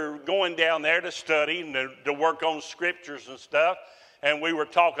we were going down there to study and to work on scriptures and stuff, and we were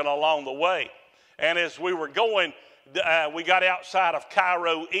talking along the way. And as we were going, we got outside of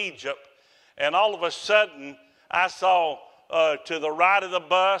Cairo, Egypt, and all of a sudden I saw to the right of the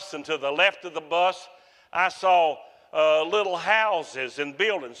bus and to the left of the bus, I saw little houses and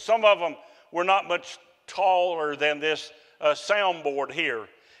buildings. Some of them were not much taller than this soundboard here.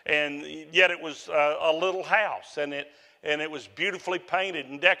 And yet it was a little house, and it was beautifully painted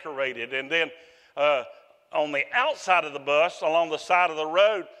and decorated. And then on the outside of the bus, along the side of the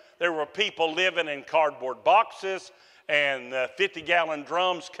road, there were people living in cardboard boxes and 50-gallon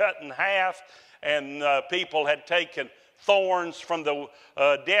drums cut in half. And people had taken thorns from the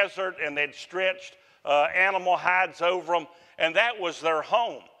desert and they'd stretched animal hides over them. And that was their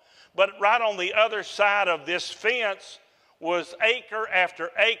home. But right on the other side of this fence was acre after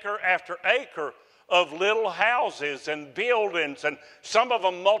acre after acre of little houses and buildings, and some of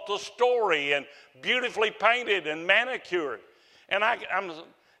them multi-story and beautifully painted and manicured. And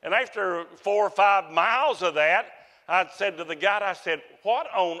after 4 or 5 miles of that, I said to the guide, I said, what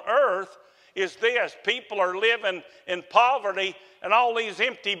on earth is this? People are living in poverty and all these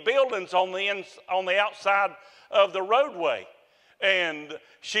empty buildings on the outside of the roadway. And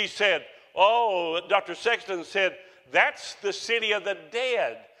she said, oh, Dr. Sexton said, that's the city of the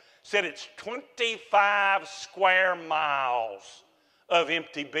dead. Said it's 25 square miles of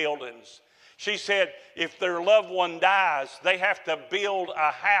empty buildings. She said if their loved one dies, they have to build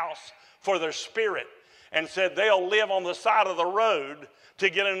a house for their spirit. And said they'll live on the side of the road to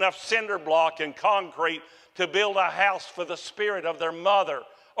get enough cinder block and concrete to build a house for the spirit of their mother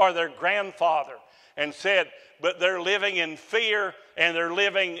or their grandfather. And said, but they're living in fear and they're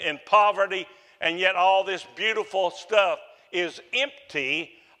living in poverty, and yet all this beautiful stuff is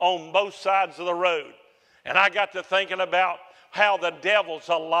empty on both sides of the road. And I got to thinking about how the devil's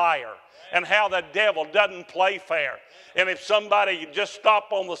a liar and how the devil doesn't play fair. And if somebody just stop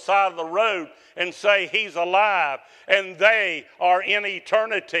on the side of the road and say he's alive and they are in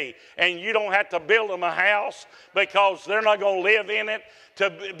eternity, and you don't have to build them a house because they're not going to live in it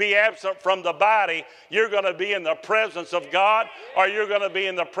to be absent from the body, you're going to be in the presence of God or you're going to be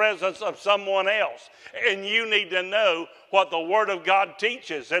in the presence of someone else. And you need to know what the Word of God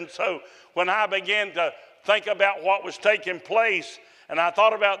teaches. And so when I began to think about what was taking place, and I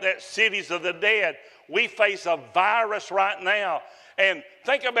thought about that cities of the dead, we face a virus right now. And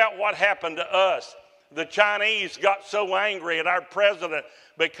think about what happened to us. The Chinese got so angry at our president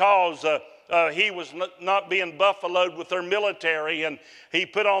because he was not being buffaloed with their military, and he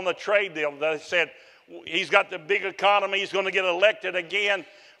put on the trade deal. They said, he's got the big economy, he's going to get elected again,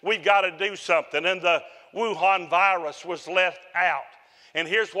 we've got to do something. And the Wuhan virus was left out. And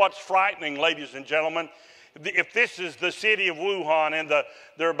here's what's frightening, ladies and gentlemen. If this is the city of Wuhan and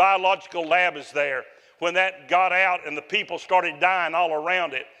their biological lab is there, when that got out and the people started dying all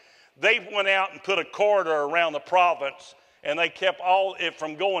around it, they went out and put a corridor around the province, and they kept all it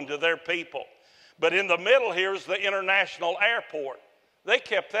from going to their people. But in the middle here is the international airport. They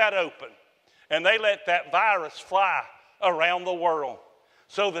kept that open, and they let that virus fly around the world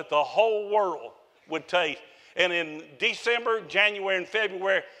so that the whole world would taste. And in December, January, and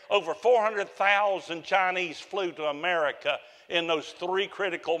February, over 400,000 Chinese flew to America in those 3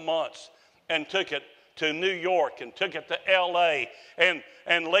 critical months and took it to New York and took it to L.A.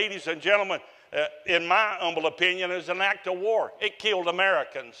 And ladies and gentlemen, in my humble opinion, it was an act of war. It killed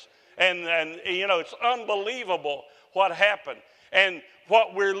Americans. And you know, it's unbelievable what happened. And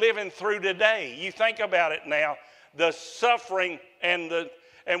what we're living through today, you think about it now, the suffering, and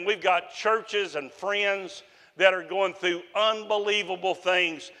we've got churches and friends that are going through unbelievable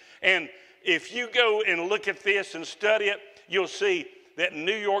things. And if you go and look at this and study it, you'll see that in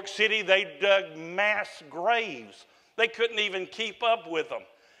New York City, they dug mass graves. They couldn't even keep up with them.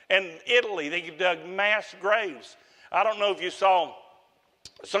 And Italy, they dug mass graves. I don't know if you saw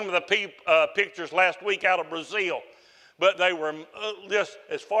some of the pictures last week out of Brazil, but they were just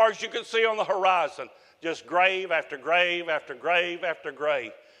as far as you could see on the horizon, just grave after grave after grave after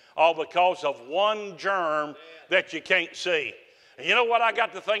grave, all because of one germ that you can't see. And you know what I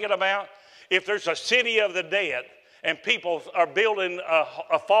got to thinking about? If there's a city of the dead and people are building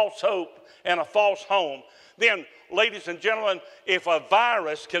a false hope and a false home, then, ladies and gentlemen, if a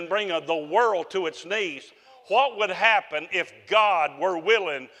virus can bring the world to its knees, what would happen if God were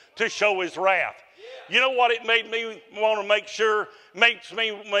willing to show his wrath? You know what it made me want to make sure, makes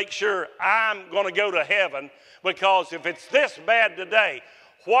me make sure I'm going to go to heaven? Because if it's this bad today,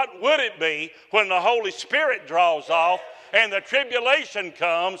 what would it be when the Holy Spirit draws off and the tribulation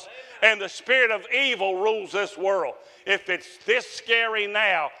comes and the spirit of evil rules this world? If it's this scary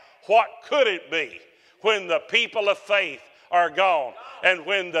now, what could it be when the people of faith are gone. And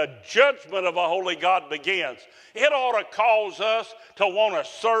when the judgment of a holy God begins, it ought to cause us to want to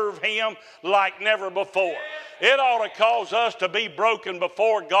serve Him like never before. It ought to cause us to be broken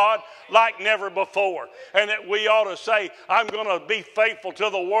before God like never before. And that we ought to say, I'm going to be faithful to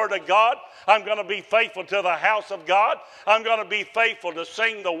the Word of God. I'm going to be faithful to the house of God. I'm going to be faithful to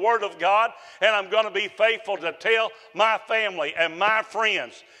sing the Word of God. And I'm going to be faithful to tell my family and my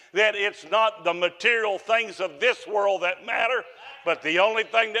friends that it's not the material things of this world that matter, but the only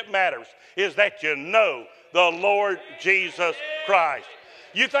thing that matters is that you know the Lord Jesus Christ.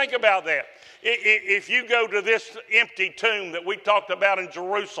 You think about that. If you go to this empty tomb that we talked about in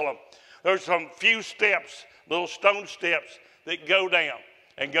Jerusalem, there's some few steps, little stone steps that go down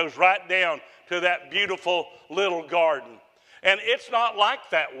and goes right down to that beautiful little garden. And it's not like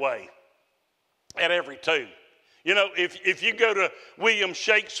that way at every tomb. You know, if you go to William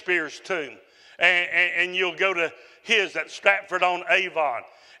Shakespeare's tomb and you'll go to his at Stratford-on-Avon,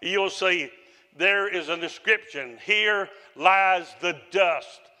 you'll see there is a description. Here lies the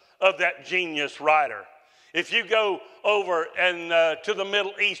dust of that genius writer. If you go over and to the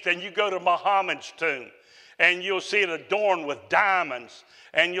Middle East and you go to Muhammad's tomb, and you'll see it adorned with diamonds,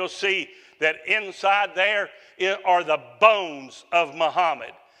 and you'll see that inside there are the bones of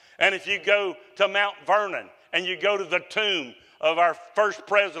Muhammad. And if you go to Mount Vernon and you go to the tomb of our first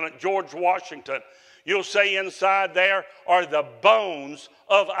president, George Washington, you'll see inside there are the bones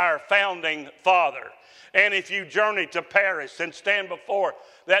of our founding father. And if you journey to Paris and stand before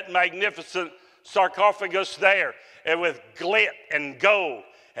that magnificent sarcophagus there, and with gilt and gold,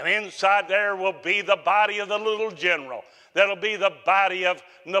 and inside there will be the body of the little general. That'll be the body of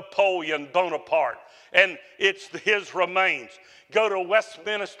Napoleon Bonaparte, and it's his remains. Go to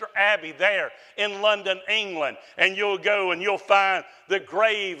Westminster Abbey there in London, England, and you'll go and you'll find the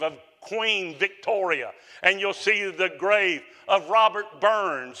grave of Queen Victoria, and you'll see the grave of Robert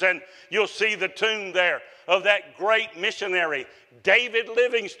Burns, and you'll see the tomb there of that great missionary, David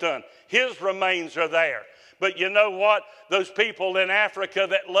Livingstone. His remains are there. But you know what? Those people in Africa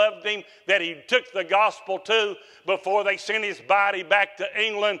that loved him, that he took the gospel to, before they sent his body back to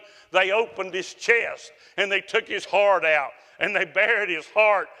England, they opened his chest and they took his heart out. And they buried his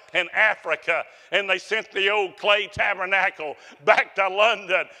heart in Africa. And they sent the old clay tabernacle back to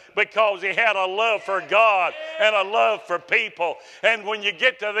London because he had a love for God and a love for people. And when you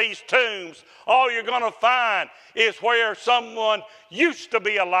get to these tombs, all you're going to find is where someone used to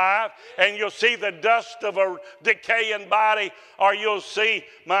be alive. And you'll see the dust of a decaying body, or you'll see,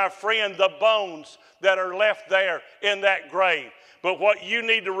 my friend, the bones that are left there in that grave. But what you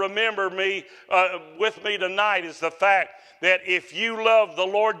need to remember with me tonight is the fact that if you love the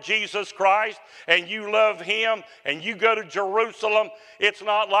Lord Jesus Christ and you love Him and you go to Jerusalem, it's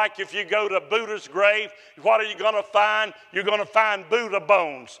not like if you go to Buddha's grave. What are you going to find? You're going to find Buddha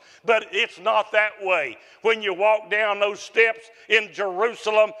bones. But it's not that way. When you walk down those steps in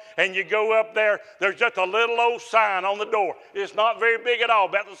Jerusalem and you go up there, there's just a little old sign on the door. It's not very big at all,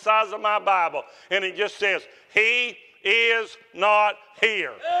 about the size of my Bible. And it just says, He is not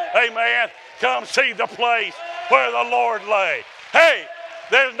here. Amen. Come see the place where the Lord lay. Hey,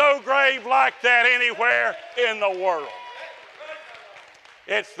 there's no grave like that anywhere in the world.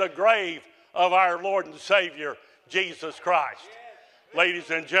 It's the grave of our Lord and Savior, Jesus Christ.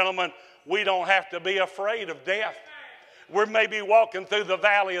 Ladies and gentlemen, we don't have to be afraid of death. We may be walking through the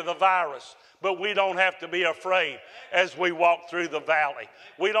valley of the virus, but we don't have to be afraid as we walk through the valley.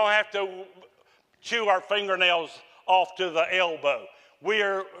 We don't have to chew our fingernails off to the elbow. We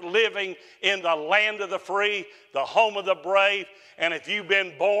are living in the land of the free, the home of the brave, and if you've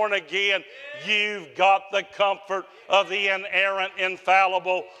been born again, you've got the comfort of the inerrant,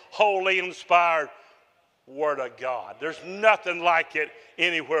 infallible, holy, inspired Word of God. There's nothing like it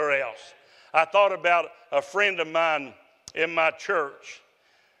anywhere else. I thought about a friend of mine in my church,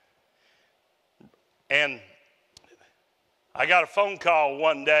 and I got a phone call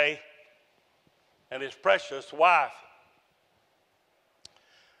one day, and his precious wife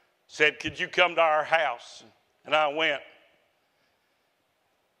said, could you come to our house? And I went.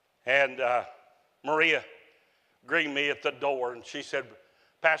 And Maria greeted me at the door, and she said,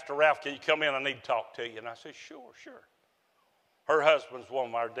 Pastor Ralph, can you come in? I need to talk to you. And I said, sure. Her husband's one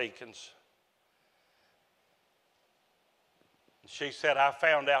of our deacons. She said, I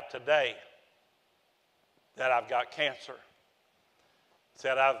found out today that I've got cancer.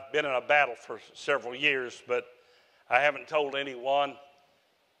 Said, I've been in a battle for several years, but I haven't told anyone.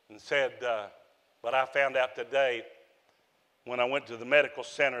 And said, but I found out today when I went to the medical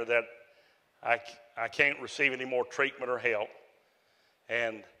center that I can't receive any more treatment or help.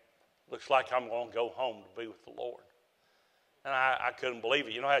 And looks like I'm going to go home to be with the Lord. And I couldn't believe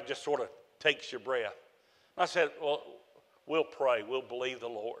it. You know how it just sort of takes your breath. I said, well, we'll pray. We'll believe the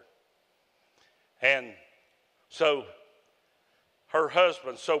Lord. And so her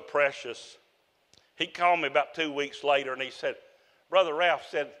husband, so precious, he called me about 2 weeks later and he said, Brother Ralph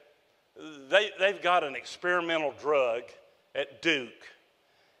said, they've got an experimental drug at Duke,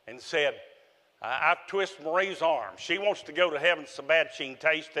 and said, I've twisted Marie's arm. She wants to go to heaven so bad she can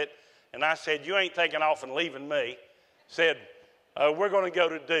taste it. And I said, you ain't taking off and leaving me. Said, we're going to go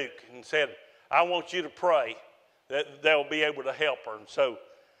to Duke. And said, I want you to pray that they'll be able to help her. And so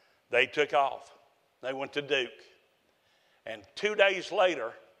they took off. They went to Duke. And 2 days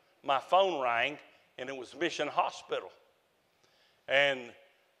later, my phone rang, and it was Mission Hospital. And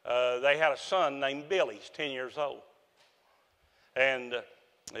they had a son named Billy. He's 10 years old. And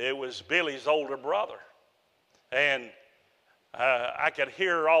it was Billy's older brother. And I could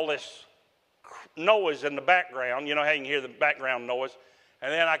hear all this noise in the background. You know how you can hear the background noise.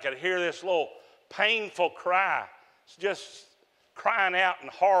 And then I could hear this little painful cry. It's just crying out in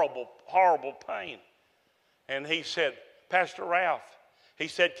horrible, horrible pain. And he said, Pastor Ralph, he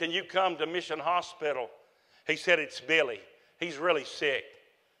said, can you come to Mission Hospital? He said, it's Billy. He's really sick.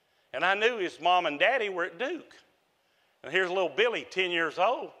 And I knew his mom and daddy were at Duke. And here's little Billy, 10 years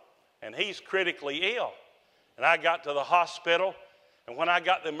old, and he's critically ill. And I got to the hospital, and when I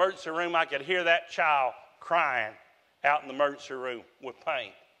got to the emergency room, I could hear that child crying out in the emergency room with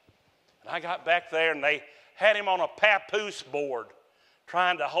pain. And I got back there, and they had him on a papoose board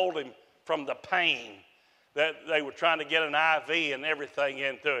trying to hold him from the pain that they were trying to get an IV and everything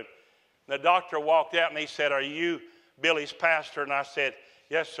into him. And the doctor walked out, and he said, are you Billy's pastor? And I said,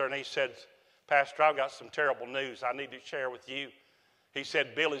 yes, sir. And he said, Pastor, I've got some terrible news I need to share with you. He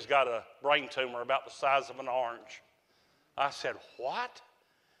said, Billy's got a brain tumor about the size of an orange. I said, what?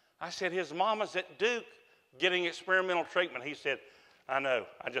 I said, his mama's at Duke getting experimental treatment. He said, I know.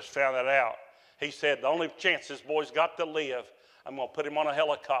 I just found that out. He said, the only chance this boy's got to live, I'm going to put him on a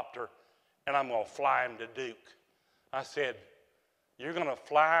helicopter, and I'm going to fly him to Duke. I said, you're going to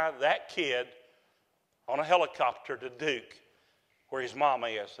fly that kid on a helicopter to Duke where his mama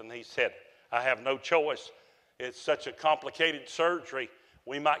is? And he said, I have no choice. It's such a complicated surgery.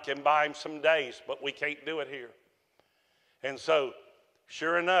 We might can buy him some days, but we can't do it here. And so,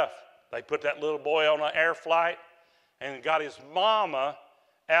 sure enough, they put that little boy on an air flight and got his mama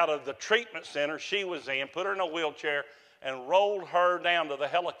out of the treatment center she was in, put her in a wheelchair, and rolled her down to the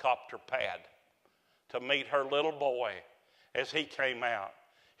helicopter pad to meet her little boy as he came out.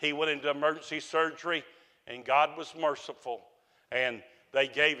 He went into emergency surgery, and God was merciful, and they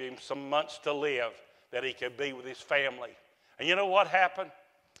gave him some months to live that he could be with his family. And you know what happened?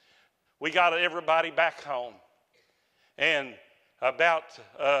 We got everybody back home. And about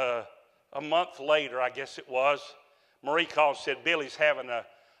a month later, I guess it was, Marie called and said, Billy's having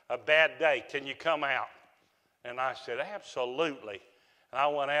a bad day. Can you come out? And I said, absolutely. And I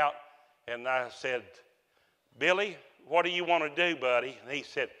went out and I said, Billy, what do you want to do, buddy? And he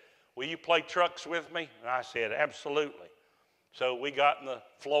said, will you play trucks with me? And I said, absolutely. So we got in the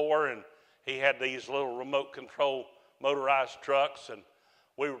floor, and he had these little remote control motorized trucks, and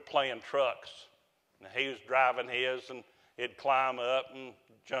we were playing trucks. And he was driving his, and he'd climb up and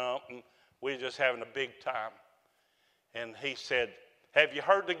jump, and we were just having a big time. And he said, have you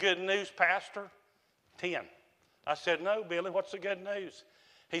heard the good news, Pastor? 10. I said, no, Billy, what's the good news?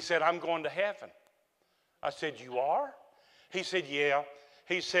 He said, I'm going to heaven. I said, you are? He said, yeah.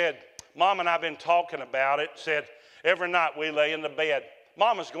 He said, Mom and I have been talking about it. Said, every night we lay in the bed.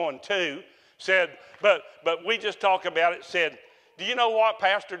 Mama's going too. Said, but we just talk about it. Said, do you know what,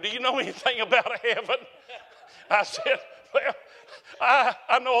 Pastor? Do you know anything about heaven? I said, well,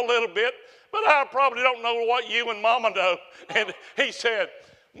 I know a little bit, but I probably don't know what you and Mama know. And he said,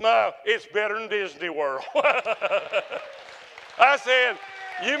 no, it's better than Disney World. I said,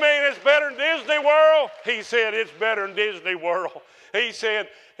 you mean it's better than Disney World? He said, it's better than Disney World. He said,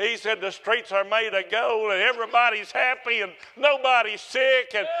 the streets are made of gold, and everybody's happy, and nobody's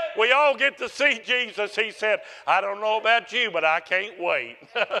sick, and we all get to see Jesus. He said, I don't know about you, but I can't wait.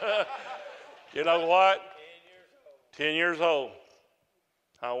 You know what? 10 years old.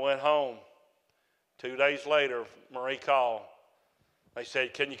 I went home. 2 days later, Marie called. They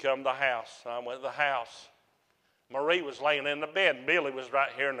said, can you come to the house? I went to the house. Marie was laying in the bed, and Billy was right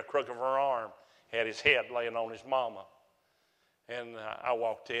here in the crook of her arm. He had his head laying on his mama. And I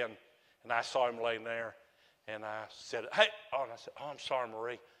walked in, and I saw him laying there, and I said, hey, and I said, I'm sorry,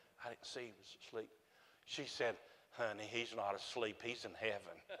 Marie. I didn't see he was asleep. She said, honey, he's not asleep. He's in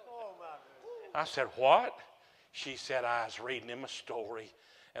heaven. Oh, my. I said, what? She said, I was reading him a story,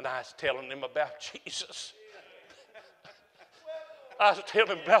 and I was telling him about Jesus. I was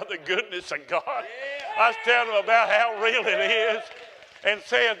telling him about the goodness of God. I was telling him about how real it is, and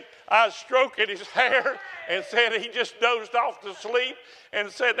said, I was stroking his hair, and said he just dozed off to sleep, and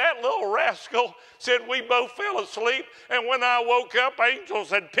said that little rascal, said we both fell asleep, and when I woke up,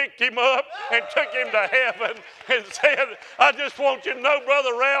 angels had picked him up and took him to heaven, and said, I just want you to know,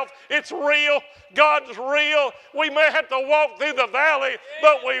 Brother Ralph, it's real. God's real. We may have to walk through the valley,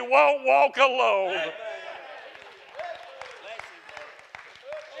 but we won't walk alone.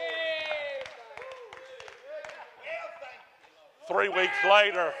 3 weeks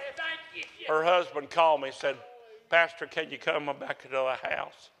later, her husband called me and said, Pastor, can you come back to the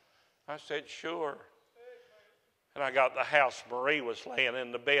house? I said, sure. And I got the house. Marie was laying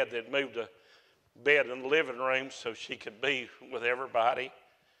in the bed. They'd moved a bed in the living room so she could be with everybody.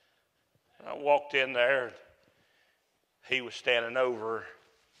 And I walked in there, and he was standing over.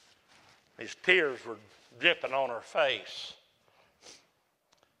 His tears were dripping on her face.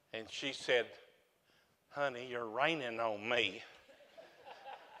 And she said, honey, you're raining on me.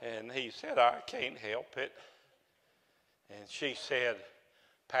 And he said, I can't help it. And she said,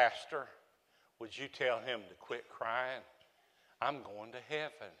 Pastor, would you tell him to quit crying? I'm going to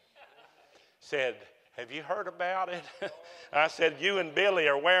heaven. Said, have you heard about it? I said, you and Billy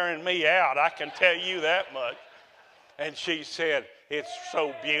are wearing me out. I can tell you that much. And she said, it's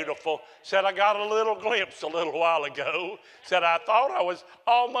so beautiful. Said, I got a little glimpse a little while ago. Said, I thought I was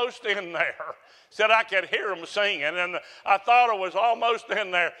almost in there. Said, I could hear him singing, and I thought I was almost in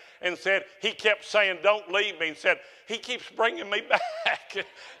there. And said, he kept saying, don't leave me. And said, he keeps bringing me back.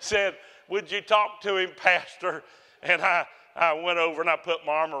 Said, would you talk to him, Pastor? And I went over and I put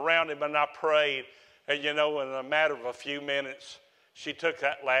my arm around him and I prayed. And you know, in a matter of a few minutes, she took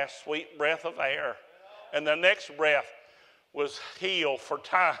that last sweet breath of air. And the next breath was healed for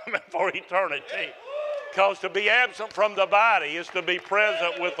time and for eternity. Because to be absent from the body is to be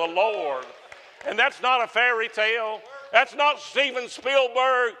present with the Lord. And that's not a fairy tale. That's not Steven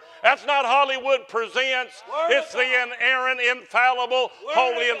Spielberg. That's not Hollywood Presents. It's the inerrant, infallible,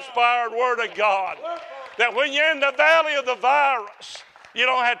 holy, inspired Word of God. That when you're in the valley of the virus, you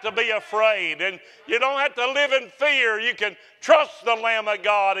don't have to be afraid, and you don't have to live in fear. You can trust the Lamb of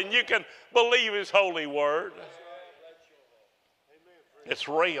God, and you can believe His holy Word. It's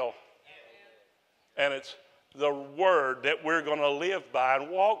real, and it's the Word that we're going to live by and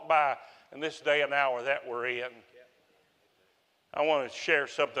walk by in this day and hour that we're in. I want to share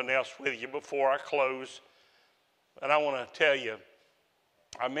something else with you before I close, and I want to tell you,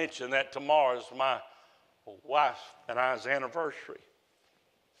 I mentioned that tomorrow is my wife and I's anniversary.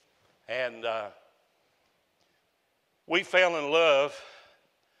 And we fell in love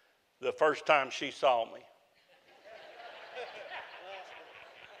the first time she saw me.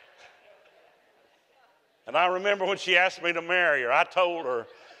 And I remember when she asked me to marry her, I told her,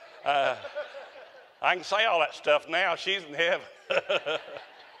 I can say all that stuff now. She's in heaven.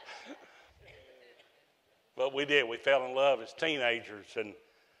 But we did. We fell in love as teenagers, and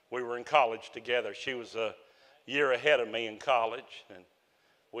we were in college together. She was a year ahead of me in college, and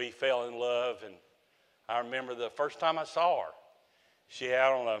we fell in love. And I remember the first time I saw her, she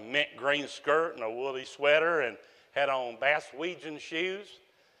had on a mint green skirt and a woolly sweater and had on Bass-Weejan shoes.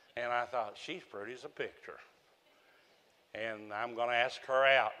 And I thought, she's pretty as a picture. And I'm going to ask her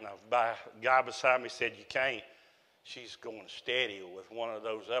out. And a guy beside me said, you can't. She's going steady with one of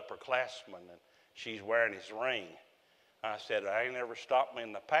those upperclassmen, and she's wearing his ring. I said, I ain't never stopped me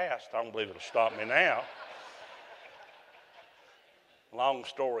in the past. I don't believe it'll stop me now. Long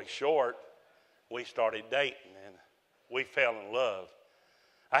story short, we started dating, and we fell in love.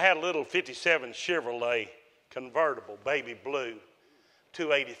 I had a little 57 Chevrolet convertible, baby blue,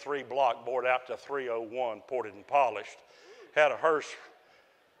 283 block, bored out to 301, ported and polished. Had a Hearst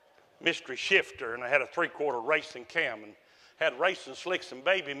mystery shifter, and I had a 3/4 racing cam, and had racing slicks and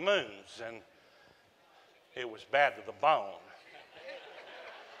baby moons, and it was bad to the bone.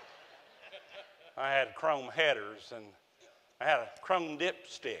 I had chrome headers, and I had a chrome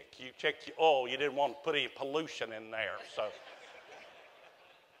dipstick. You checked your oil, you didn't want to put any pollution in there, so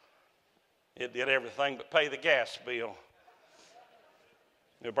it did everything but pay the gas bill.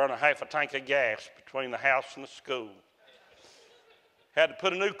 It burned a half a tank of gas between the house and the school. Had to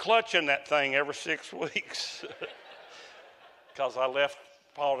put a new clutch in that thing every 6 weeks because I left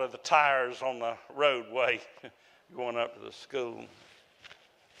part of the tires on the roadway going up to the school.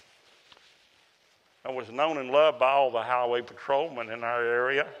 I was known and loved by all the highway patrolmen in our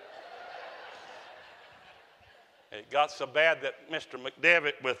area. It got so bad that Mr.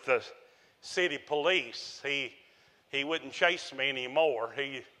 McDevitt with the city police, he wouldn't chase me anymore.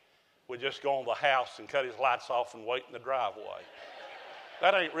 He would just go in the house and cut his lights off and wait in the driveway.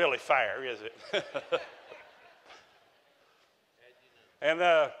 That ain't really fair, is it? And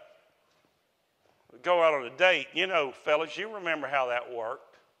go out on a date. You know, fellas, you remember how that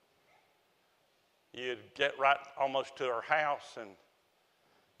worked. You'd get right almost to her house, and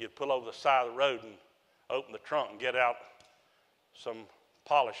you'd pull over the side of the road and open the trunk and get out some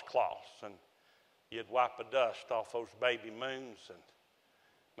polished cloths, and you'd wipe the dust off those baby moons and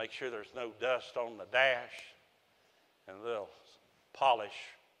make sure there's no dust on the dash, and a little polish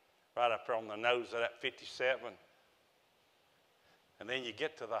right up there on the nose of that 57. And then you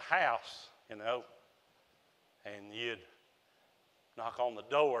get to the house, you know, and you'd knock on the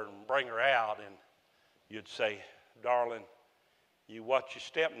door and bring her out, and you'd say, darling, you watch your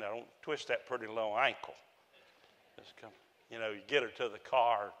step now, don't twist that pretty little ankle. Just come, you know, you get her to the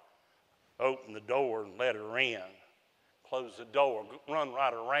car, open the door and let her in. Close the door, run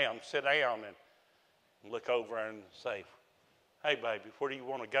right around, sit down and look over and say, hey, baby, where do you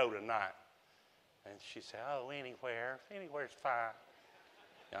want to go tonight? And she said, oh, anywhere. Anywhere's fine.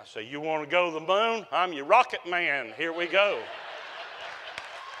 And I say, you want to go to the moon? I'm your rocket man. Here we go.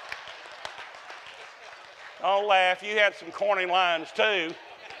 Don't laugh. You had some corny lines, too.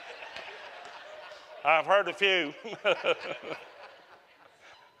 I've heard a few.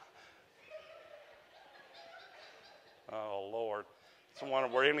 Oh, Lord. It's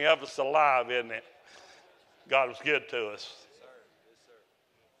one where any of us alive, isn't it? God was good to us. Yes, sir. Yes, sir.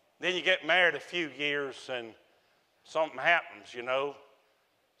 Then you get married a few years and something happens, you know.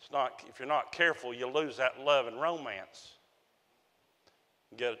 It's not, if you're not careful, you lose that love and romance.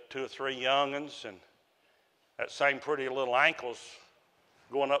 You get 2 or 3 young'uns and that same pretty little ankle's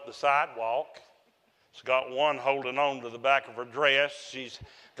going up the sidewalk. She's got one holding on to the back of her dress. She's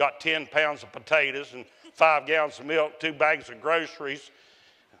got 10 pounds of potatoes and 5 gallons of milk, 2 bags of groceries,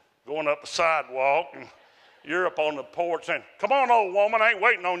 going up the sidewalk. And you're up on the porch saying, come on, old woman, I ain't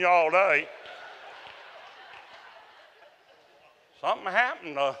waiting on you all day. Something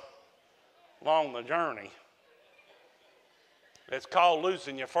happened along the journey. It's called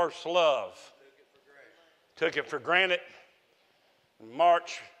losing your first love. Took it for granted. In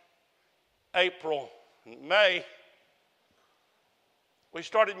March, April, and May, we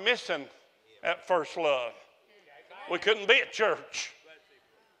started missing that first love. We couldn't be at church.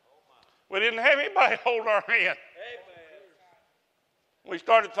 We didn't have anybody hold our hand. We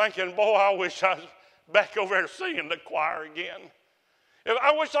started thinking, boy, I wish I was back over there singing the choir again.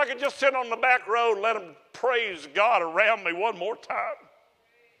 I wish I could just sit on the back row and let them praise God around me one more time.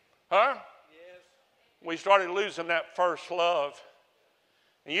 Huh? Yes. We started losing that first love.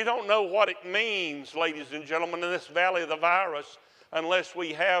 And you don't know what it means, ladies and gentlemen, in this valley of the virus, unless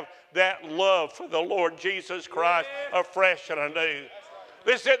we have that love for the Lord Jesus Christ afresh and anew.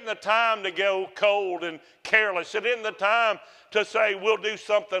 This isn't the time to go cold and careless. It isn't the time to say we'll do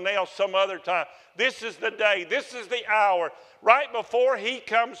something else some other time. This is the day. This is the hour right before he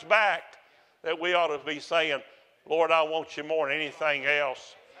comes back that we ought to be saying, Lord, I want you more than anything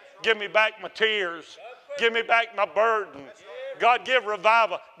else. Give me back my tears. Give me back my burden. God, give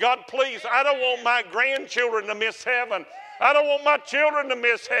revival. God, please, I don't want my grandchildren to miss heaven. I don't want my children to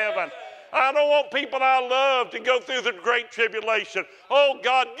miss heaven. I don't want people I love to go through the great tribulation. Oh,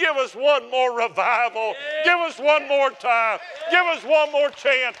 God, give us one more revival. Give us one more time. Give us one more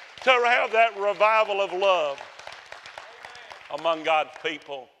chance to have that revival of love among God's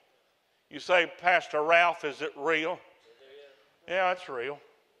people. You say, Pastor Ralph, is it real? Yeah, it's real.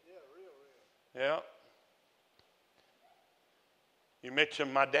 Yeah. You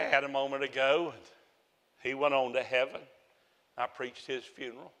mentioned my dad a moment ago. He went on to heaven. I preached his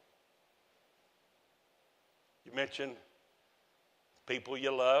funeral. You mentioned people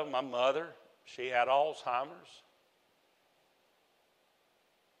you love. My mother, she had Alzheimer's.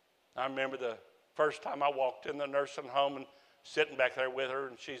 I remember the first time I walked in the nursing home and sitting back there with her,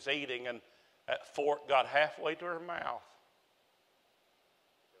 and she's eating, and that fork got halfway to her mouth.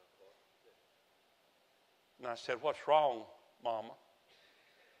 And I said, what's wrong, Mama?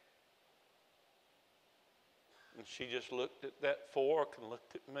 And she just looked at that fork and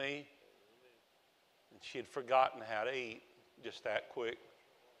looked at me. And she had forgotten how to eat just that quick.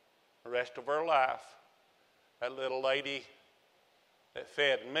 The rest of her life, that little lady that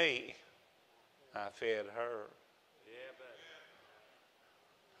fed me, I fed her.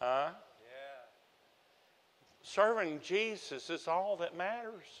 Huh? Yeah. Serving Jesus is all that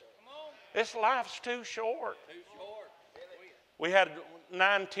matters. This life's too short. We had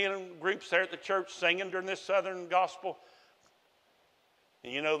 9, 10 groups there at the church singing during this Southern gospel.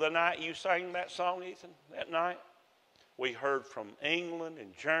 And you know the night you sang that song, Ethan, that night? We heard from England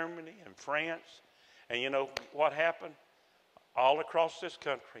and Germany and France. And you know what happened? all across this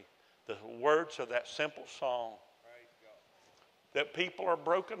country the words of that simple song. That people are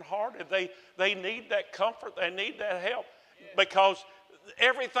brokenhearted. They need that comfort. They need that help because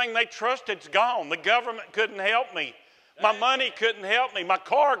everything they trusted's gone. The government couldn't help me. My money couldn't help me. My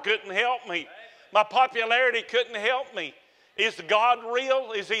car couldn't help me. My popularity couldn't help me. Is God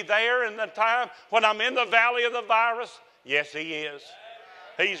real? Is He there in the time when I'm in the valley of the virus? Yes, He is.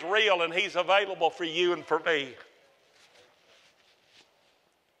 He's real and He's available for you and for me.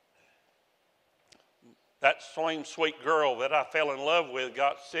 That same sweet girl that I fell in love with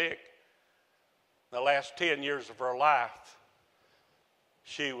got sick. The last 10 years of her life,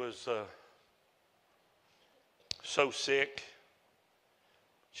 she was so sick.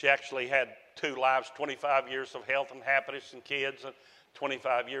 She actually had 2 lives, 25 years of health and happiness and kids, and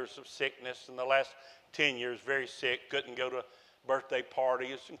 25 years of sickness. And the last 10 years, very sick, couldn't go to birthday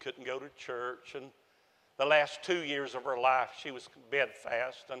parties and couldn't go to church. And the last 2 years of her life, she was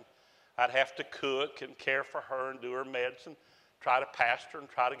bedfast, and I'd have to cook and care for her and do her meds and try to pastor and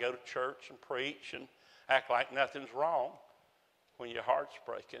try to go to church and preach and act like nothing's wrong when your heart's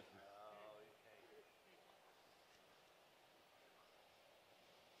breaking.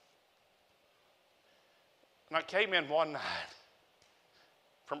 And I came in one night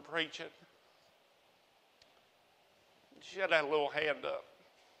from preaching. She had that little hand up.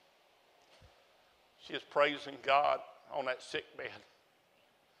 She was praising God on that sick bed.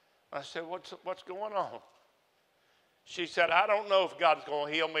 I said, what's going on? She said, I don't know if God's going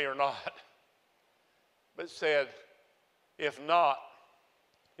to heal me or not. But said, if not,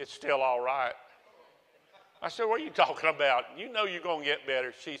 it's still all right. I said, what are you talking about? You know you're going to get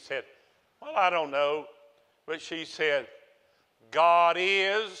better. She said, well, I don't know. But she said, God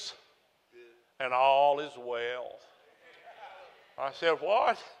is, and all is well. I said,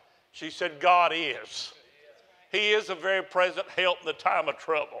 what? She said, God is. He is a very present help in the time of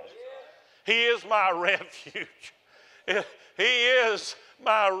trouble. He is my refuge. He is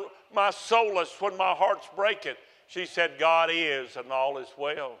my solace when my heart's breaking. She said, God is, and all is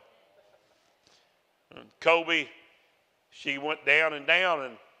well. And Kobe, she went down and down,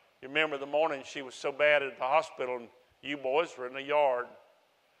 and you remember the morning she was so bad at the hospital, and you boys were in the yard.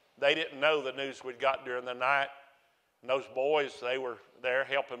 They didn't know the news we'd got during the night. And those boys, they were there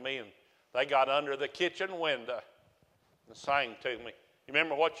helping me, and they got under the kitchen window and sang to me. You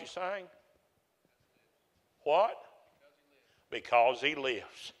remember what you sang? What? Because He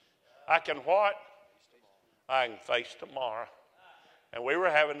lives. I can what? I can face tomorrow. And we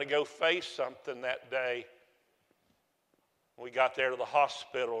were having to go face something that day. We got there to the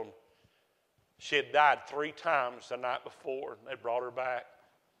hospital, and she had died 3 times the night before, and they brought her back.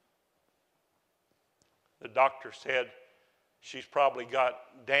 The doctor said she's probably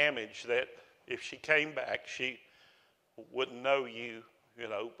got damage that if she came back, she wouldn't know you,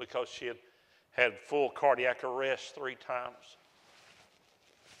 because she had full cardiac arrest 3 times.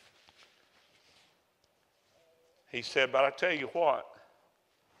 He said, but I tell you what,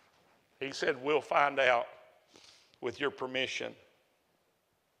 he said, we'll find out with your permission.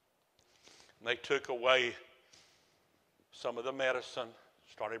 And they took away some of the medicine,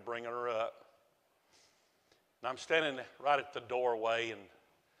 started bringing her up. And I'm standing right at the doorway, and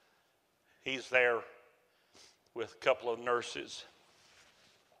he's there with a couple of nurses.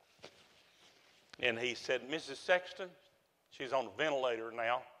 And he said, Mrs. Sexton, she's on a ventilator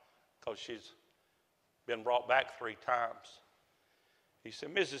now because she's been brought back 3 times. He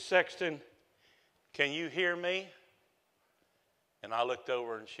said, Mrs. Sexton, can you hear me? And I looked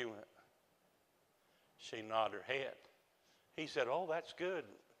over, and she nodded her head. He said, oh, that's good.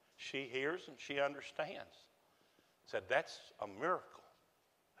 She hears and she understands. Said, that's a miracle.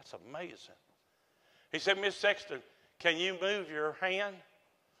 That's amazing. He said, Miss Sexton, can you move your hand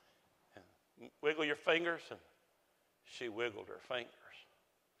and wiggle your fingers? And she wiggled her fingers.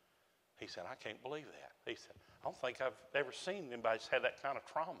 He said, I can't believe that. He said, I don't think I've ever seen anybody that's had that kind of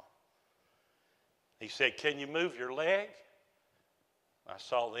trauma. He said, can you move your leg? I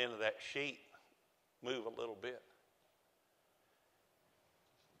saw the end of that sheet move a little bit.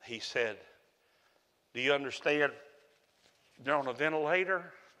 He said, do you understand you're on a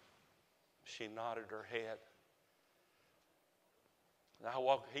ventilator? She nodded her head.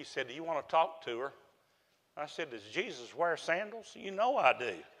 And he said, do you want to talk to her? I said, does Jesus wear sandals? You know I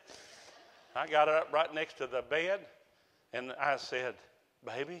do. I got her up right next to the bed, and I said,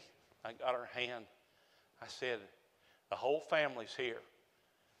 baby, I got her hand. I said, the whole family's here.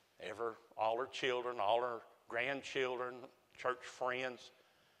 All her children, all her grandchildren, church friends,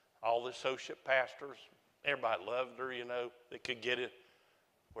 all the associate pastors, everybody loved her, that could get it.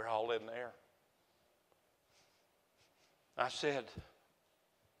 We're all in there. I said,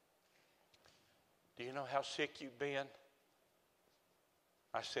 do you know how sick you've been?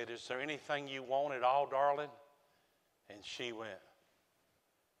 I said, is there anything you want at all, darling? And she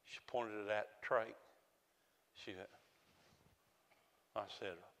pointed to that trait. She went, I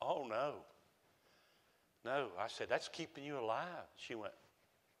said, oh, no. No. I said, that's keeping you alive. She went,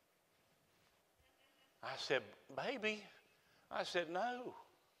 I said, baby. I said, no.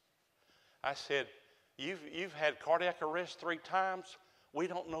 I said, you've had cardiac arrest 3 times. We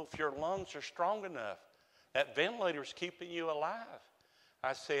don't know if your lungs are strong enough. That ventilator's keeping you alive.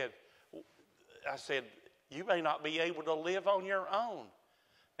 I said, you may not be able to live on your own.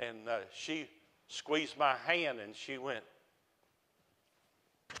 And she squeezed my hand and she went.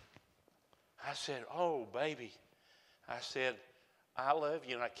 I said, oh, baby. I said, I love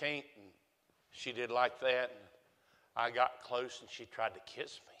you and I can't. And she did like that. And I got close and she tried to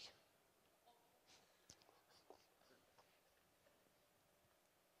kiss me.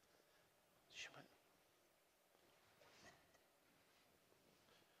 She went.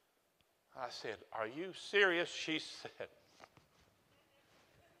 I said, are you serious? She said.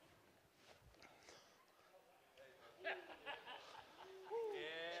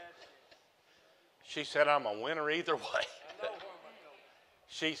 She said, I'm a winner either way.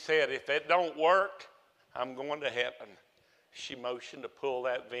 She said, if it don't work, I'm going to heaven. She motioned to pull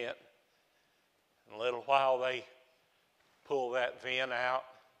that vent. In a little while, they pulled that vent out,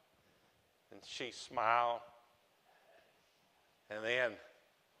 and she smiled. And then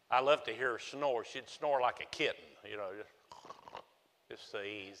I love to hear her snore. She'd snore like a kitten, you know, just so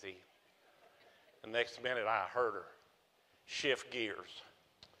easy. The next minute, I heard her shift gears.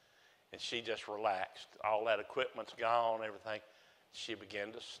 And she just relaxed. All that equipment's gone, everything. She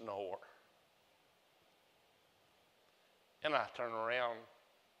began to snore. And I turned around.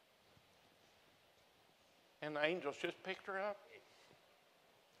 And the angels just picked her up.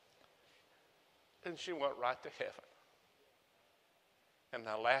 And she went right to heaven. And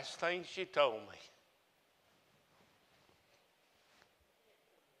the last thing she told me,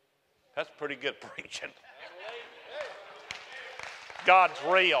 that's pretty good preaching. God's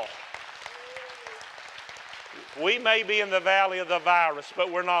real. We may be in the valley of the virus,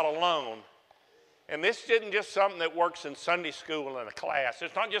 but we're not alone. And this isn't just something that works in Sunday school in a class.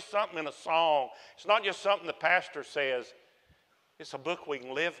 It's not just something in a song. It's not just something the pastor says. It's a book we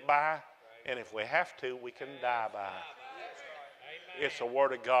can live by, and if we have to, we can die by. It's the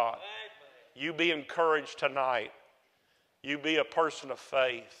Word of God. You be encouraged tonight. You be a person of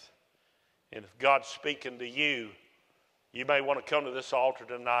faith. And if God's speaking to you, you may want to come to this altar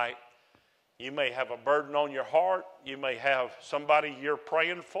tonight. You may have a burden on your heart. You may have somebody you're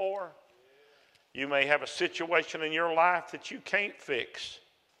praying for. You may have a situation in your life that you can't fix.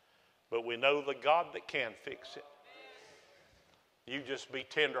 But we know the God that can fix it. You just be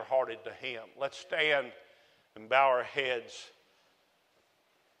tender-hearted to Him. Let's stand and bow our heads.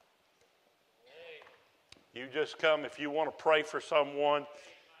 You just come if you want to pray for someone.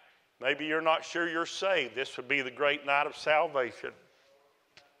 Maybe you're not sure you're saved. This would be the great night of salvation.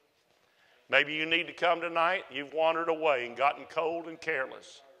 Maybe you need to come tonight. You've wandered away and gotten cold and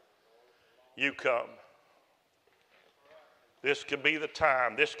careless. You come. This could be the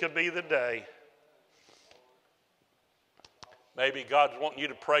time. This could be the day. Maybe God's wanting you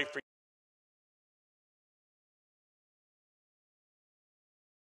to pray for